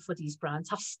going for these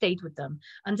brands have stayed with them.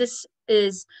 And this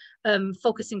is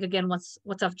focusing again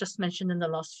what I've just mentioned in the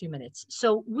last few minutes.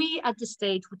 So we at this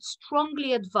stage would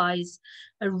strongly advise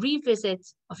a revisit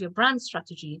of your brand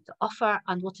strategy, the offer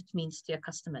and what it means to your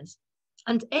customers.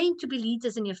 And aim to be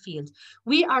leaders in your field.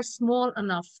 We are small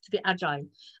enough to be agile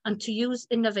and to use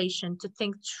innovation to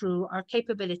think through our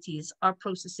capabilities, our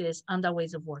processes, and our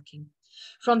ways of working.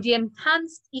 From the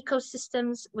enhanced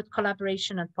ecosystems with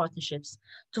collaboration and partnerships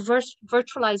to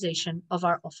virtualization of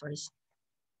our offers.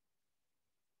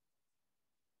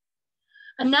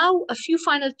 And now a few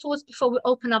final thoughts before we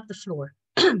open up the floor.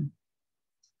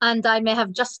 And I may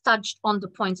have just touched on the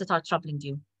points that are troubling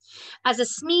you. As a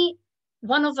SME,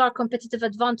 one of our competitive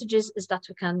advantages is that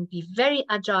we can be very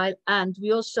agile, and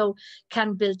we also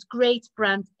can build great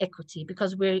brand equity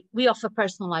because we offer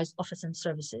personalized offers and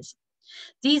services.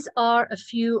 These are a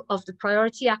few of the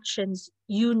priority actions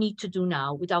you need to do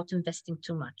now without investing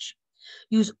too much.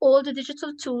 Use all the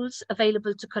digital tools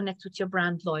available to connect with your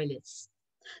brand loyalists.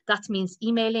 That means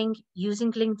emailing,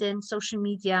 using LinkedIn, social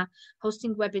media,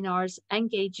 hosting webinars,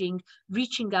 engaging,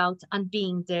 reaching out, and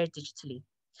being there digitally.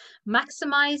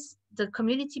 Maximize the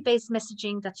community-based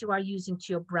messaging that you are using to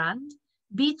your brand,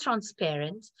 be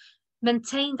transparent,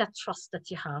 maintain that trust that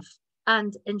you have,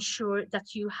 and ensure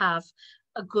that you have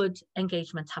a good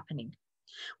engagement happening.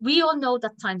 We all know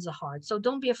that times are hard, so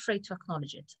don't be afraid to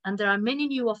acknowledge it. And there are many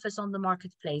new offers on the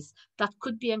marketplace that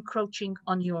could be encroaching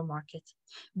on your market.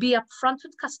 Be upfront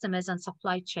with customers and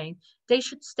supply chain. They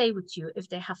should stay with you if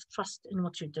they have trust in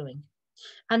what you're doing.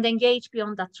 And engage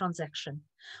beyond that transaction.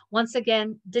 Once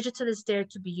again, digital is there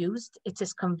to be used. It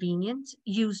is convenient.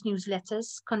 Use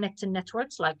newsletters, connect in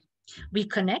networks like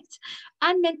WEConnect,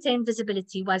 and maintain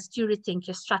visibility whilst you rethink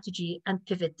your strategy and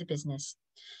pivot the business.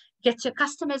 Get your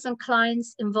customers and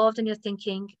clients involved in your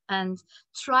thinking and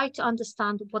try to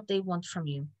understand what they want from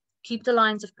you. Keep the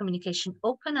lines of communication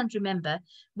open, and remember,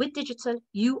 with digital,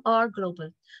 you are global.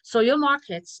 So your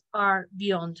markets are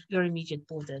beyond your immediate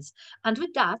borders. And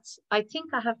with that, I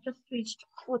think I have just reached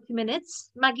 40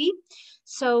 minutes, Maggie.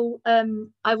 So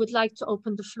I would like to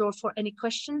open the floor for any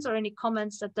questions or any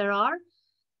comments that there are.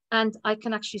 And I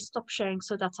can actually stop sharing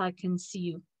so that I can see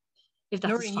you. If that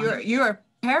Noreen, is fine. you are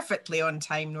perfectly on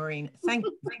time, Noreen. Thank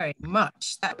you very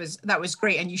much. That was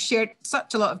great, and you shared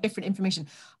such a lot of different information.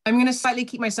 I'm going to slightly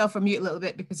keep myself on mute a little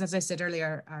bit because, as I said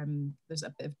earlier, there's a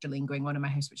bit of drilling going on in my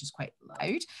house, which is quite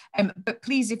loud. But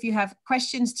please, if you have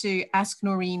questions to ask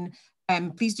Noreen,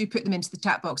 please do put them into the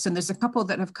chat box. And there's a couple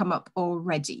that have come up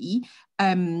already.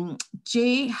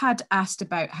 Jay had asked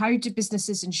about how do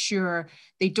businesses ensure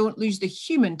they don't lose the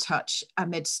human touch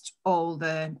amidst all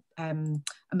the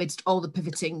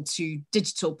pivoting to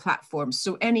digital platforms.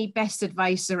 So any best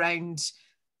advice around,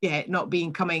 not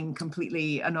becoming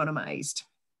completely anonymized?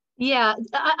 Yeah,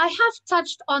 I have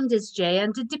touched on this, Jay,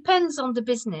 and it depends on the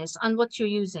business and what you're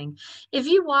using. If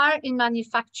you are in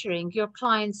manufacturing, your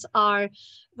clients are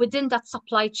within that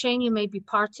supply chain, you may be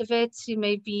part of it, you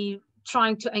may be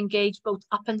trying to engage both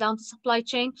up and down the supply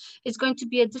chain. It's going to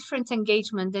be a different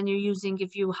engagement than you're using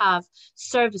if you have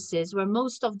services where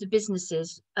most of the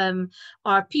businesses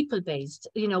are people-based.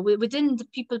 You know, within the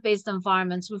people-based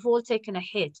environments, we've all taken a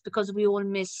hit because we all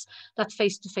miss that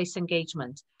face-to-face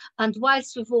engagement. And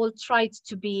whilst we've all tried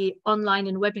to be online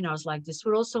in webinars like this,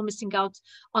 we're also missing out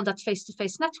on that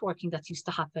face-to-face networking that used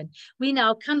to happen. We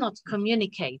now cannot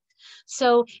communicate.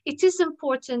 So it is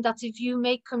important that if you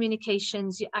make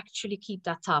communications, you actually keep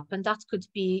that up. And that could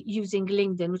be using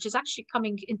LinkedIn, which is actually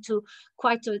coming into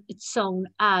quite its own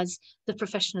as the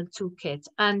professional toolkit.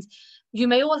 And you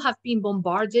may all have been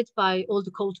bombarded by all the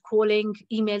cold calling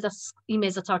emails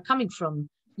that are coming from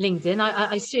LinkedIn.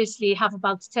 I seriously have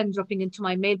about 10 dropping into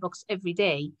my mailbox every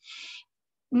day.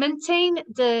 Maintain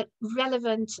the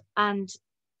relevant and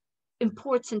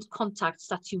important contacts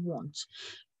that you want.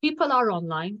 People are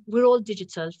online, we're all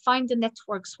digital, find the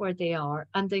networks where they are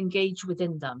and engage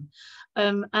within them.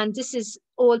 And this is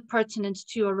all pertinent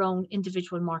to your own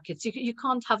individual markets. You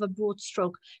can't have a broad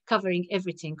stroke covering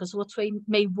everything, because what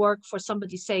may work for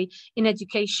somebody, say, in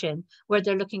education, where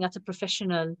they're looking at a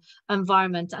professional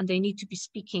environment and they need to be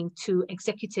speaking to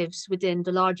executives within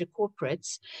the larger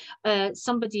corporates,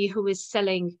 somebody who is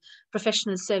selling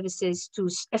professional services to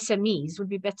SMEs would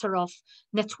be better off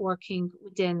networking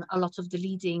within a lot of the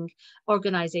leading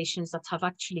organizations that have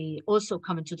actually also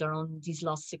come into their own these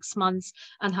last 6 months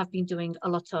and have been doing a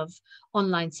lot of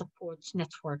online support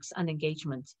networks and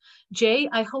engagement. Jay,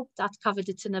 I hope that covered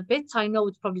it in a bit. I know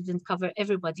it probably didn't cover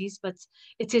everybody's, but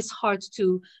it is hard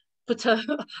to put a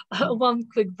one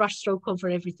quick brushstroke over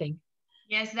everything.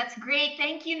 Yes, that's great.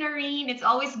 Thank you, Noreen. It's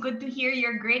always good to hear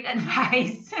your great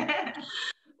advice.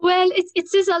 Well,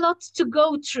 it is a lot to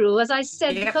go through, as I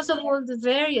said, because of all the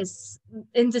various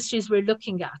industries we're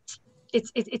looking at.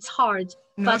 It's hard,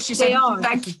 no, but they are.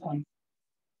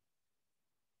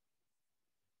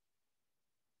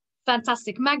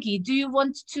 Fantastic. Maggie, do you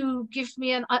want to give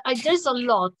me an... there's a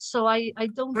lot, so I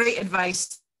don't... Great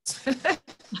advice.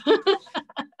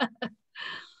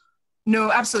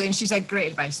 No, absolutely. And she said great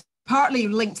advice. Partly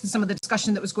linked to some of the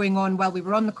discussion that was going on while we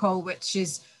were on the call, which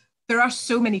is there are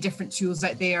so many different tools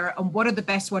out there, and what are the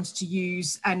best ones to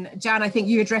use? And Jan, I think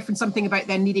you had referenced something about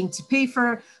then needing to pay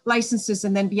for licenses,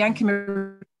 and then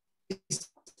Bianca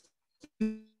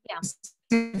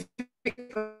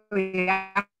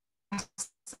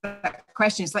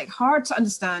question. It's like hard to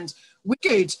understand. We're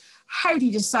good. How do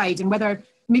you decide? And whether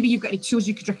maybe you've got any tools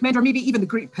you could recommend, or maybe even the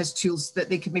group has tools that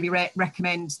they could maybe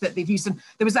recommend that they've used. And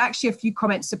there was actually a few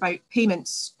comments about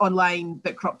payments online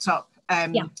that cropped up.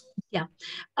 Yeah.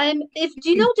 Do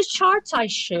you know the chart I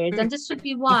shared? And this would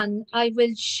be one I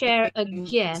will share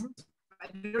again.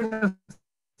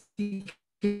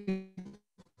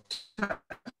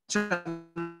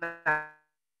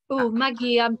 Oh,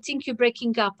 Maggie, I think you're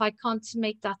breaking up. I can't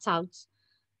make that out.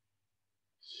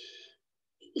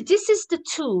 This is the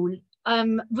tool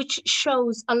which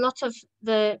shows a lot of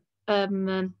the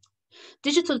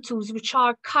digital tools which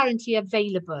are currently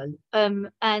available.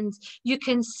 And you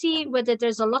can see whether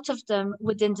there's a lot of them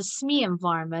within the SME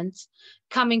environment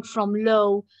coming from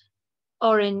low,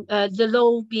 orange, the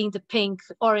low being the pink,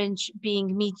 orange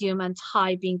being medium, and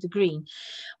high being the green.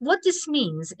 What this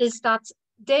means is that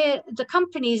the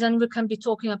companies, and we can be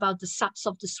talking about the SAPs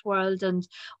of this world and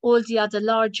all the other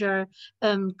larger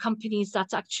companies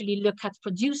that actually look at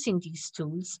producing these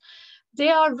tools, they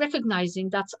are recognizing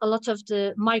that a lot of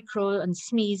the micro and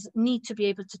SMEs need to be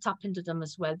able to tap into them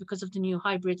as well because of the new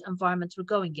hybrid environment we're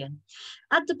going in.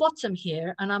 At the bottom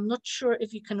here, and I'm not sure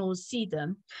if you can all see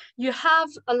them, you have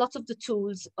a lot of the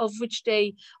tools of which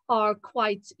they are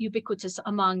quite ubiquitous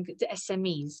among the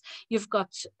SMEs. You've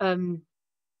got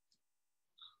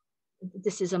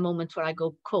this is a moment where I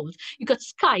go cold. You've got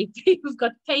Skype, you've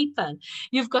got PayPal,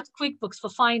 you've got QuickBooks for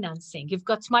financing, you've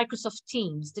got Microsoft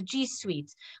Teams, the G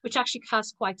Suite, which actually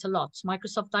has quite a lot,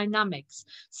 Microsoft Dynamics,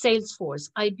 Salesforce,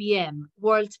 IBM,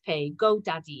 WorldPay,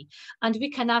 GoDaddy, and we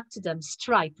can add to them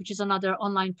Stripe, which is another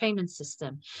online payment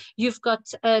system. You've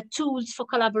got tools for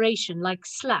collaboration like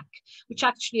Slack, which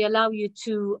actually allow you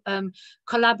to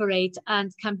collaborate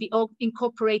and can be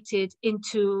incorporated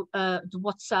into the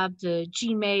WhatsApp, the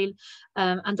Gmail,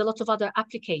 and a lot of other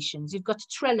applications. You've got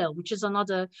Trello, which is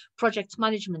another project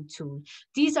management tool.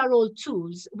 These are all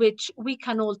tools which we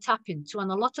can all tap into,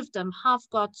 and a lot of them have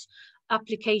got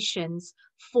applications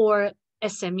for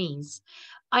SMEs.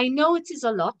 I know it is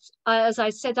a lot. As I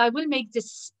said, I will make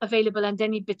this available and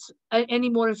any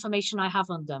more information I have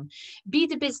on them. Be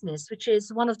the Business, which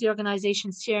is one of the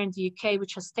organizations here in the UK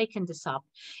which has taken this up,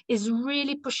 is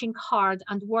really pushing hard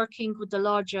and working with the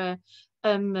larger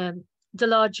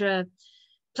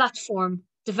platform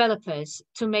developers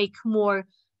to make more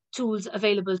tools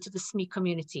available to the SME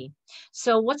community.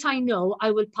 So what I know,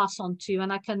 I will pass on to you,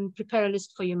 and I can prepare a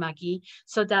list for you, Maggie,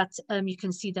 so that you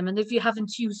can see them. And if you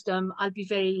haven't used them, I'll be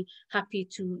very happy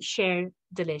to share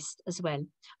the list as well.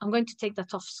 I'm going to take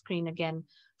that off screen again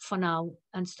for now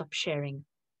and stop sharing.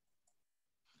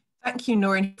 Thank you,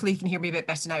 Noreen. Hopefully you can hear me a bit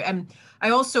better now.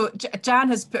 I also, Jan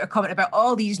has put a comment about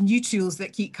all these new tools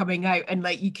that keep coming out, and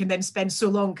like you can then spend so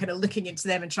long kind of looking into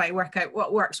them and try to work out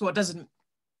what works, what doesn't,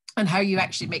 and how you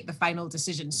actually make the final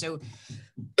decision. So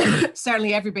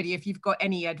certainly everybody, if you've got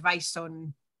any advice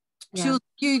on tools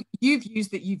you've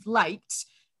used that you've liked,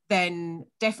 then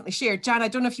definitely share. Jan, I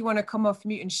don't know if you want to come off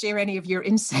mute and share any of your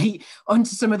insight onto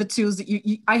some of the tools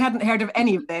that I hadn't heard of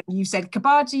any of them. You said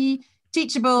Kabaji,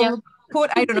 Teachable,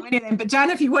 I don't know any of them, but Jan,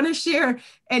 if you want to share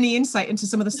any insight into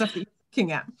some of the stuff that you're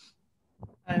looking at.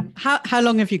 How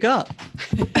long have you got?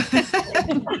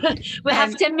 We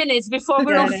have 10 minutes before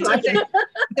we're off.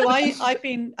 So I've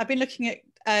been looking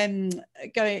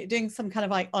at doing some kind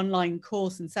of like online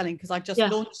course and selling, because I just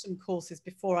launched some courses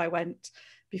before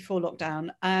lockdown,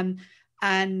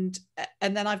 and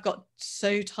then I've got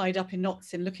so tied up in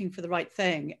knots in looking for the right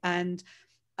thing, and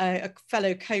a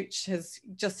fellow coach has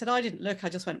just said, I didn't look, I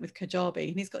just went with Kajabi,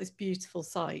 and he's got this beautiful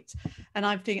site, and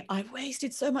I've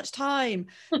wasted so much time.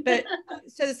 But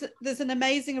so there's an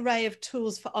amazing array of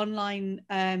tools for online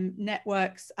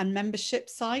networks and membership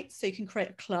sites. So you can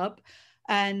create a club,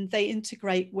 and they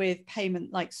integrate with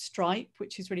payment like Stripe,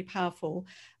 which is really powerful.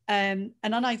 And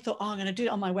then I thought, I'm going to do it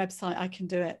on my website, I can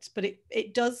do it. But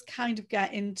it does kind of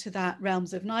get into that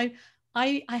realms of, now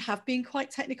I have been quite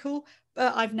technical,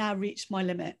 but I've now reached my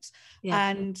limit.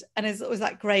 And it was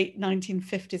that great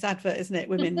 1950s advert, isn't it?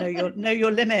 Women know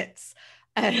your limits.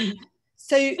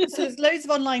 So there's loads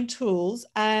of online tools,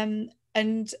 and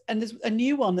there's a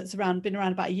new one that's been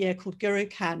around about a year called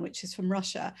GuruCan, which is from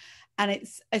Russia. And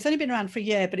it's only been around for a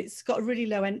year, but it's got a really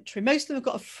low entry. Most of them have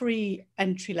got a free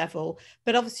entry level,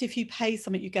 but obviously if you pay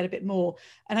something, you get a bit more.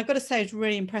 And I've got to say, I was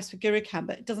really impressed with GuruCan,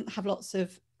 but it doesn't have lots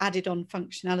of added on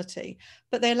functionality.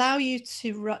 But they allow you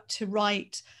to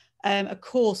write a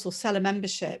course or sell a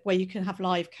membership where you can have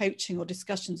live coaching or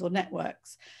discussions or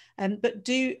networks. But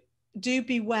do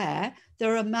beware,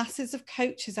 there are masses of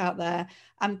coaches out there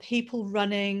and people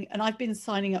running, and I've been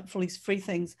signing up for all these free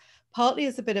things, partly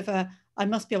as a bit of I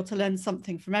must be able to learn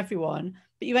something from everyone,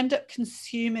 but you end up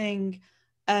consuming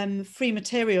free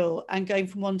material and going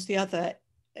from one to the other,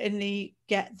 and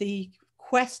get the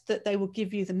quest that they will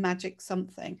give you the magic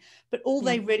something, but all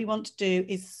they really want to do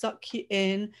is suck you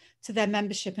in to their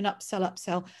membership and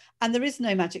upsell, and there is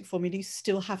no magic formula. You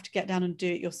still have to get down and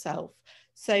do it yourself.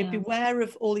 So beware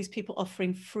of all these people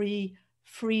offering free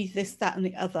this, that, and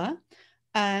the other.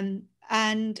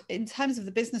 And in terms of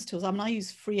the business tools, I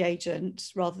use Free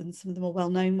Agent rather than some of the more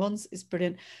well-known ones. It's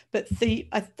brilliant. But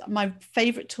my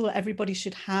favorite tool everybody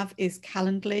should have is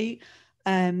Calendly.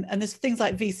 And there's things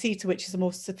like VCita, which is a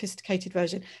more sophisticated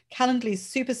version. Calendly is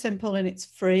super simple and it's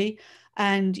free.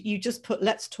 And you just put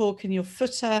Let's Talk in your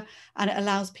footer, and it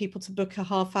allows people to book a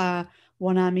half-hour,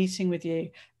 1-hour meeting with you.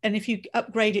 And if you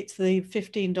upgrade it to the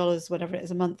 $15, whatever it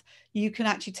is a month, you can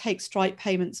actually take Stripe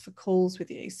payments for calls with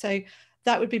you. So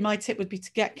that would be my tip, would be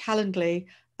to get Calendly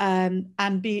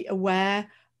and be aware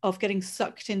of getting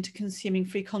sucked into consuming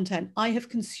free content. I have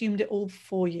consumed it all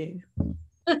for you.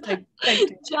 Thank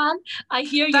you. Jan, I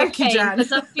hear your Thank you, pain, Jan.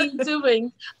 because I've been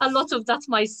doing a lot of that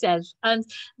myself. And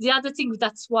the other thing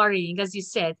that's worrying, as you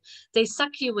said, they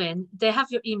suck you in, they have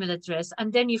your email address,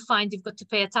 and then you find you've got to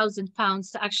pay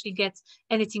 £1,000 to actually get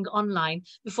anything online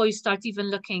before you start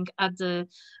even looking at the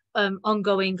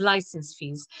ongoing license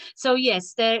fees. So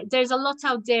yes, there's a lot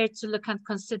out there to look and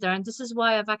consider. And this is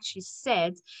why I've actually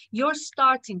said your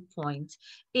starting point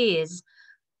is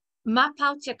map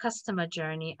out your customer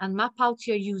journey and map out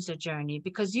your user journey,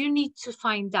 because you need to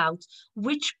find out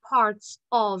which parts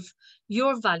of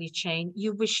your value chain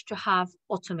you wish to have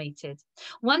automated.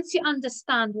 Once you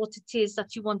understand what it is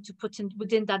that you want to put in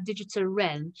within that digital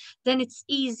realm, then it's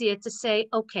easier to say,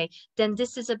 okay, then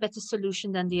this is a better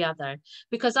solution than the other,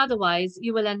 because otherwise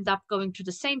you will end up going through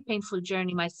the same painful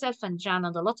journey myself and Jan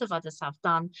and a lot of others have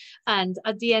done, and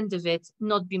at the end of it,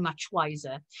 not be much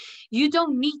wiser. You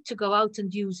don't need to go out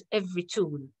and use every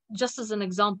tool. Just as an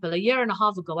example, a year and a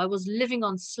half ago, I was living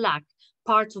on Slack,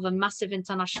 part of a massive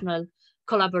international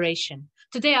collaboration.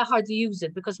 Today, I hardly use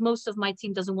it because most of my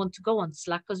team doesn't want to go on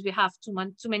Slack because we have too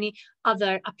many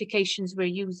other applications we're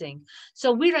using.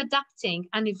 So we're adapting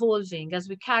and evolving as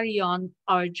we carry on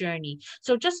our journey.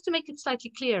 So just to make it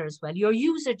slightly clear as well, your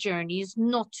user journey is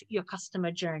not your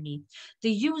customer journey.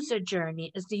 The user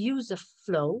journey is the user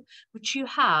flow, which you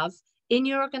have in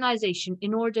your organization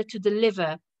in order to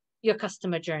deliver your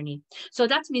customer journey. So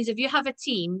that means if you have a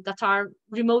team that are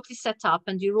remotely set up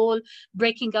and you're all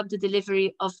breaking up the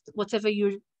delivery of whatever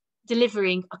you're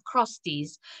delivering across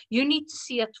these, you need to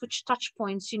see at which touch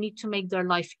points you need to make their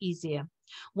life easier.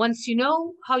 Once you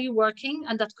know how you're working,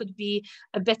 and that could be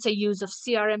a better use of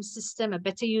CRM system, a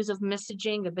better use of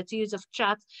messaging, a better use of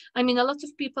chat. I mean, a lot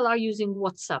of people are using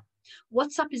WhatsApp.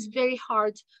 WhatsApp is very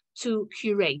hard to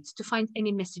curate, to find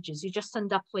any messages. You just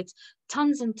end up with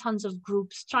tons and tons of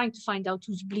groups trying to find out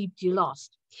who's bleeped you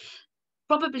last.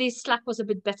 Probably Slack was a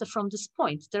bit better from this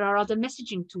point. There are other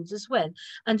messaging tools as well.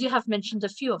 And you have mentioned a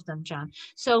few of them, Jan.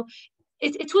 So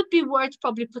it would be worth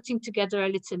probably putting together a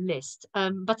little list.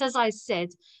 But as I said,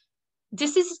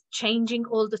 this is changing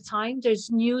all the time.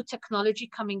 There's new technology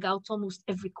coming out almost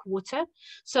every quarter.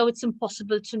 So it's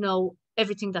impossible to know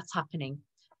everything that's happening.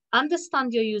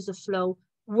 Understand your user flow,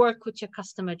 work with your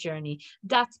customer journey.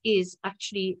 That is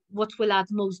actually what will add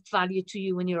most value to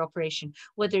you in your operation,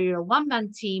 whether you're a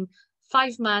one-man team,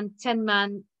 5-man,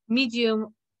 10-man,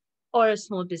 medium, or a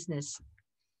small business.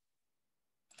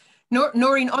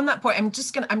 Noreen, on that point,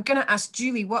 I'm gonna ask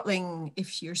Julie Watling,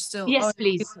 if you're still yes, on,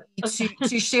 please,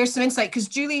 to share some insight, because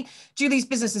Julie's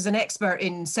business is an expert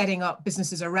in setting up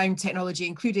businesses around technology,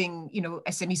 including, you know,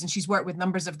 SMEs, and she's worked with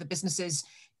numbers of the businesses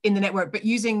in the network, but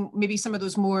using maybe some of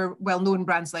those more well-known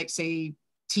brands like, say,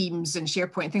 Teams and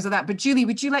SharePoint and things like that. But Julie,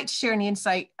 would you like to share any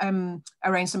insight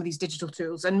around some of these digital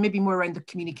tools, and maybe more around the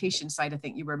communication side? I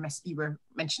think you were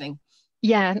mentioning.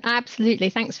 Yeah,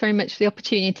 absolutely. Thanks very much for the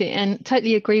opportunity, and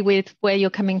totally agree with where you're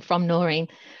coming from, Noreen.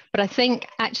 But I think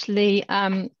actually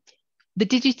the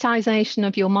digitization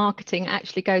of your marketing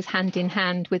actually goes hand in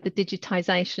hand with the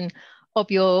digitization of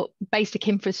your basic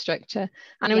infrastructure.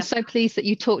 And I was so pleased that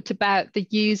you talked about the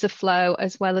user flow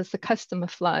as well as the customer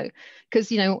flow,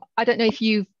 because, you know, I don't know if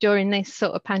you've during this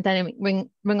sort of pandemic ring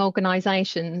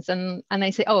organizations and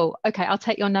they say, oh, okay, I'll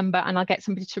take your number and I'll get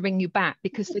somebody to ring you back,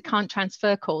 because they can't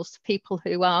transfer calls to people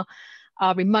who are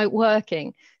remote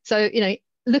working. So, you know,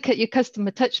 look at your customer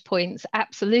touch points,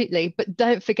 absolutely, but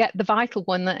don't forget the vital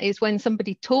one, that is when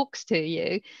somebody talks to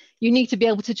you, you need to be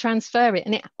able to transfer it,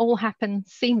 and it all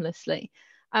happens seamlessly.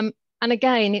 And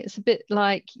again, it's a bit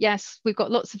like, yes, we've got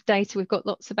lots of data, we've got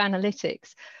lots of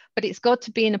analytics, but it's got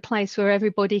to be in a place where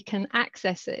everybody can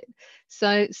access it.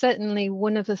 So certainly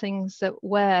one of the things that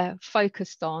we're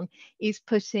focused on is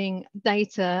putting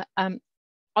data on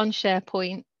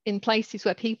SharePoint in places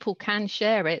where people can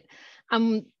share it.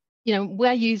 You know,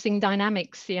 we're using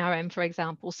dynamic CRM, for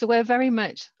example. So we're very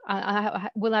much, I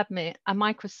will admit, a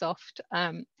Microsoft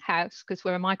house, because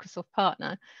we're a Microsoft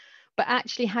partner. But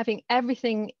actually having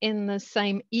everything in the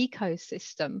same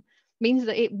ecosystem means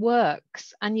that it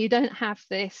works, and you don't have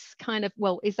this kind of,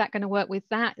 well, is that going to work with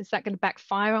that? Is that going to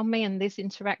backfire on me? And this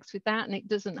interacts with that, and it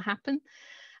doesn't happen.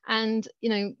 And, you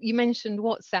know, you mentioned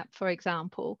WhatsApp, for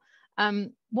example.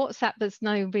 WhatsApp, there's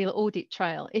no real audit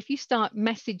trail. If you start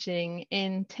messaging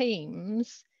in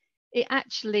Teams, it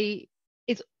actually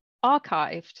is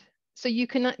archived. So you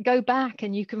can go back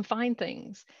and you can find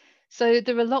things. So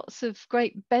there are lots of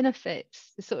great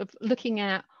benefits, sort of looking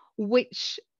at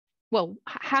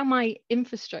how my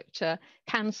infrastructure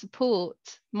can support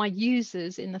my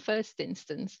users in the first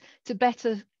instance to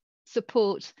better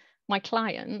support my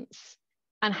clients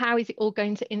and how is it all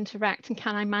going to interact, and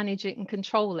can I manage it and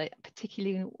control it,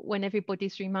 particularly when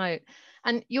everybody's remote?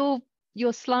 And your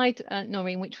slide,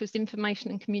 Noreen, which was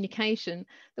information and communication,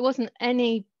 there wasn't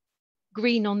any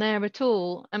green on there at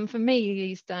all. And for me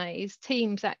these days,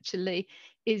 Teams actually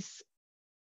is,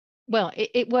 well,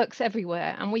 it works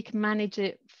everywhere, and we can manage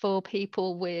it for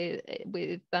people with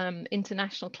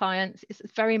international clients. It's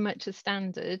very much a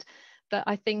standard that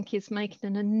I think is making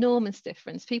an enormous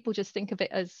difference. People just think of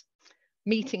it as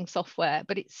meeting software,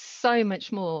 but it's so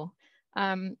much more.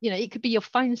 You know, it could be your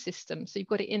phone system, so you've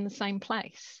got it in the same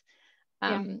place.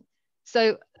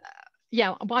 So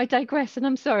yeah, I digress, and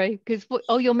I'm sorry, because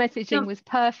all your messaging was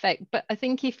perfect, but I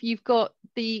think if you've got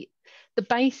the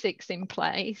basics in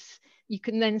place, you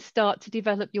can then start to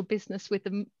develop your business with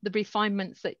the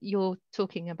refinements that you're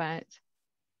talking about.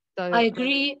 So I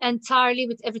agree entirely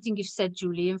with everything you've said,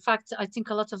 Julie. In fact, I think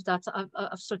a lot of that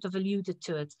I've sort of alluded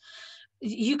to it.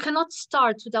 You cannot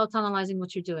start without analyzing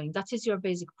what you're doing. That is your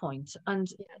basic point. And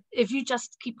if you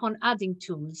just keep on adding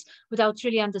tools without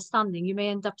really understanding, you may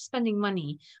end up spending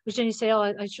money, which then you say, oh,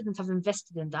 I shouldn't have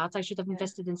invested in that. I should have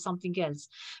invested in something else.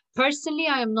 Personally,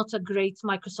 I am not a great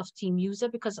Microsoft Team user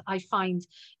because I find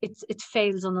it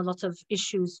fails on a lot of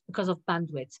issues because of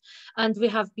bandwidth. And we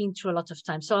have been through a lot of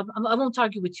time. So I won't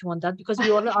argue with you on that, because we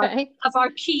all have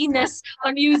our keenness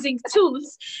on using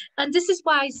tools. And this is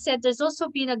why I said there's also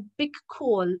been a big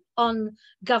call on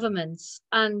governments,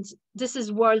 and this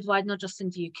is worldwide, not just in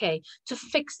the UK, to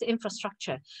fix the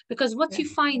infrastructure. Because what you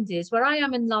find is, where I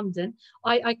am in London,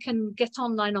 I can get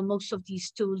online on most of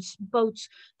these tools, both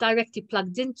directly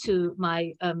plugged into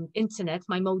my internet,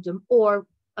 my modem, or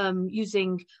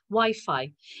using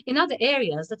Wi-Fi. In other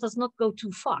areas, that does not go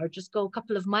too far, just go a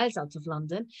couple of miles out of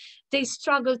London, they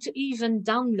struggle to even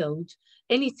download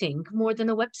anything more than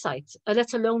a website,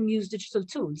 let alone use digital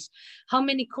tools. How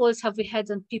many calls have we had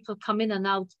and people come in and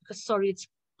out because, sorry, it's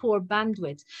poor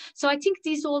bandwidth? So I think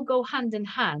these all go hand in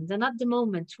hand. And at the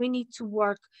moment, we need to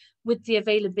work with the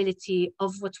availability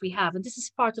of what we have. And this is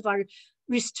part of our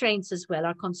restraints as well,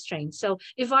 our constraints. So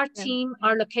if our team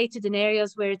are located in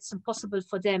areas where it's impossible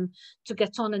for them to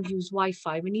get on and use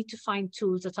Wi-Fi, we need to find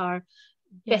tools that are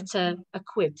better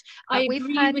equipped. I agree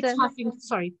with having,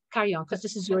 sorry, carry on, because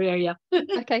this is your area.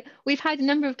 Okay, we've had a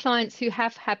number of clients who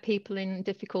have had people in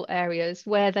difficult areas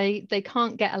where they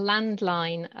can't get a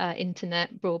landline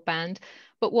internet broadband,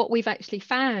 but what we've actually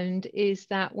found is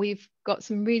that we've got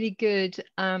some really good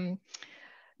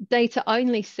data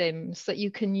only SIMs that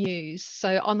you can use,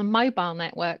 so on a mobile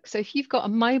network. So if you've got a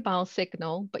mobile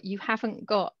signal but you haven't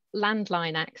got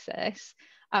landline access,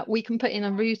 we can put in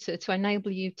a router to enable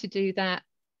you to do that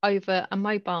over a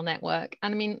mobile network.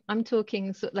 And I mean, I'm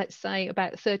talking, let's say,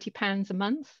 about £30 a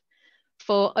month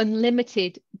for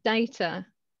unlimited data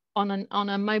on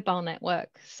a mobile network.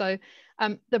 So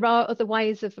there are other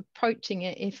ways of approaching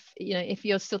it if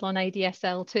you're still on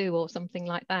ADSL2 or something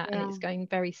like that, and it's going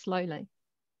very slowly.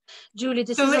 Julie,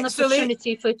 this is an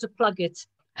opportunity for you to plug it.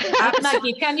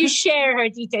 Maggie, can you share her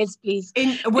details, please?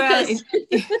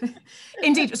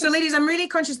 Indeed. So, ladies, I'm really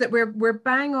conscious that we're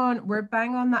bang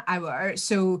on that hour.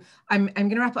 So I'm going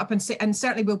to wrap it up and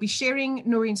certainly we'll be sharing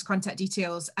Noreen's contact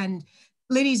details. And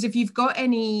ladies, if you've got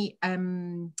any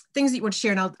things that you want to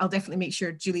share, and I'll definitely make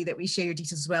sure, Julie, that we share your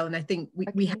details as well. And I think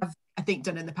we have, I think,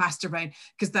 done in the past around,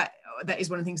 because that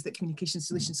is one of the things that communication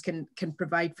solutions can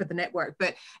provide for the network.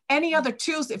 But any other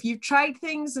tools, if you've tried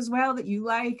things as well that you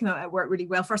like and that work really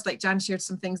well, first, like Jan shared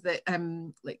some things that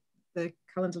like the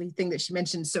Calendly thing that she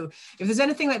mentioned. So if there's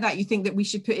anything like that you think that we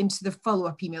should put into the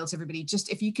follow-up email to everybody, just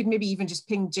if you could maybe even just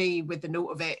ping Jay with the note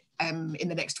of it in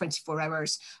the next 24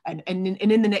 hours. And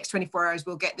in the next 24 hours,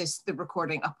 we'll get the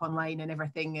recording up online and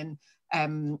everything. And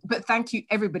but thank you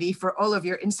everybody for all of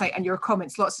your insight and your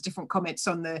comments, lots of different comments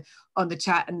on the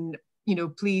chat. And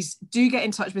please do get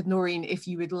in touch with Noreen if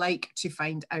you would like to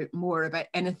find out more about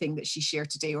anything that she shared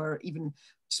today, or even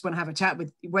just want to have a chat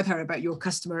with her about your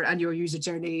customer and your user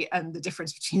journey and the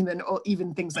difference between them, or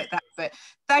even things like that. But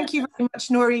thank you very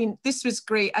much, Noreen. This was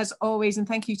great as always, and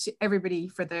thank you to everybody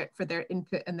for their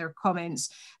input and their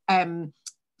comments.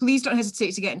 Please don't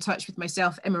hesitate to get in touch with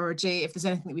myself, Emma, or Jay if there's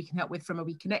anything that we can help with from a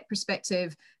WeConnect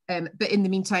perspective. But in the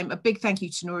meantime, a big thank you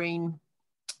to Noreen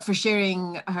for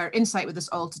sharing her insight with us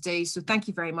all today. So thank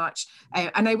you very much.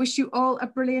 And I wish you all a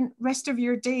brilliant rest of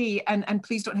your day. And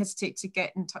please don't hesitate to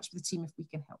get in touch with the team if we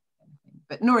can help with anything.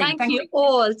 But Noreen, thank you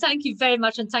all. Thank you very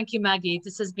much. And thank you, Maggie.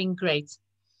 This has been great.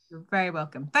 You're very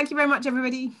welcome. Thank you very much,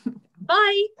 everybody.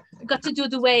 Bye. I've got to do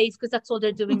the waves because that's all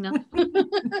they're doing now.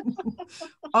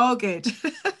 All good.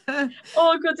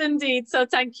 All good indeed. So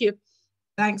thank you.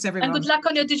 Thanks, everyone. And good luck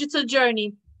on your digital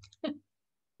journey.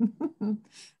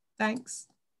 Thanks.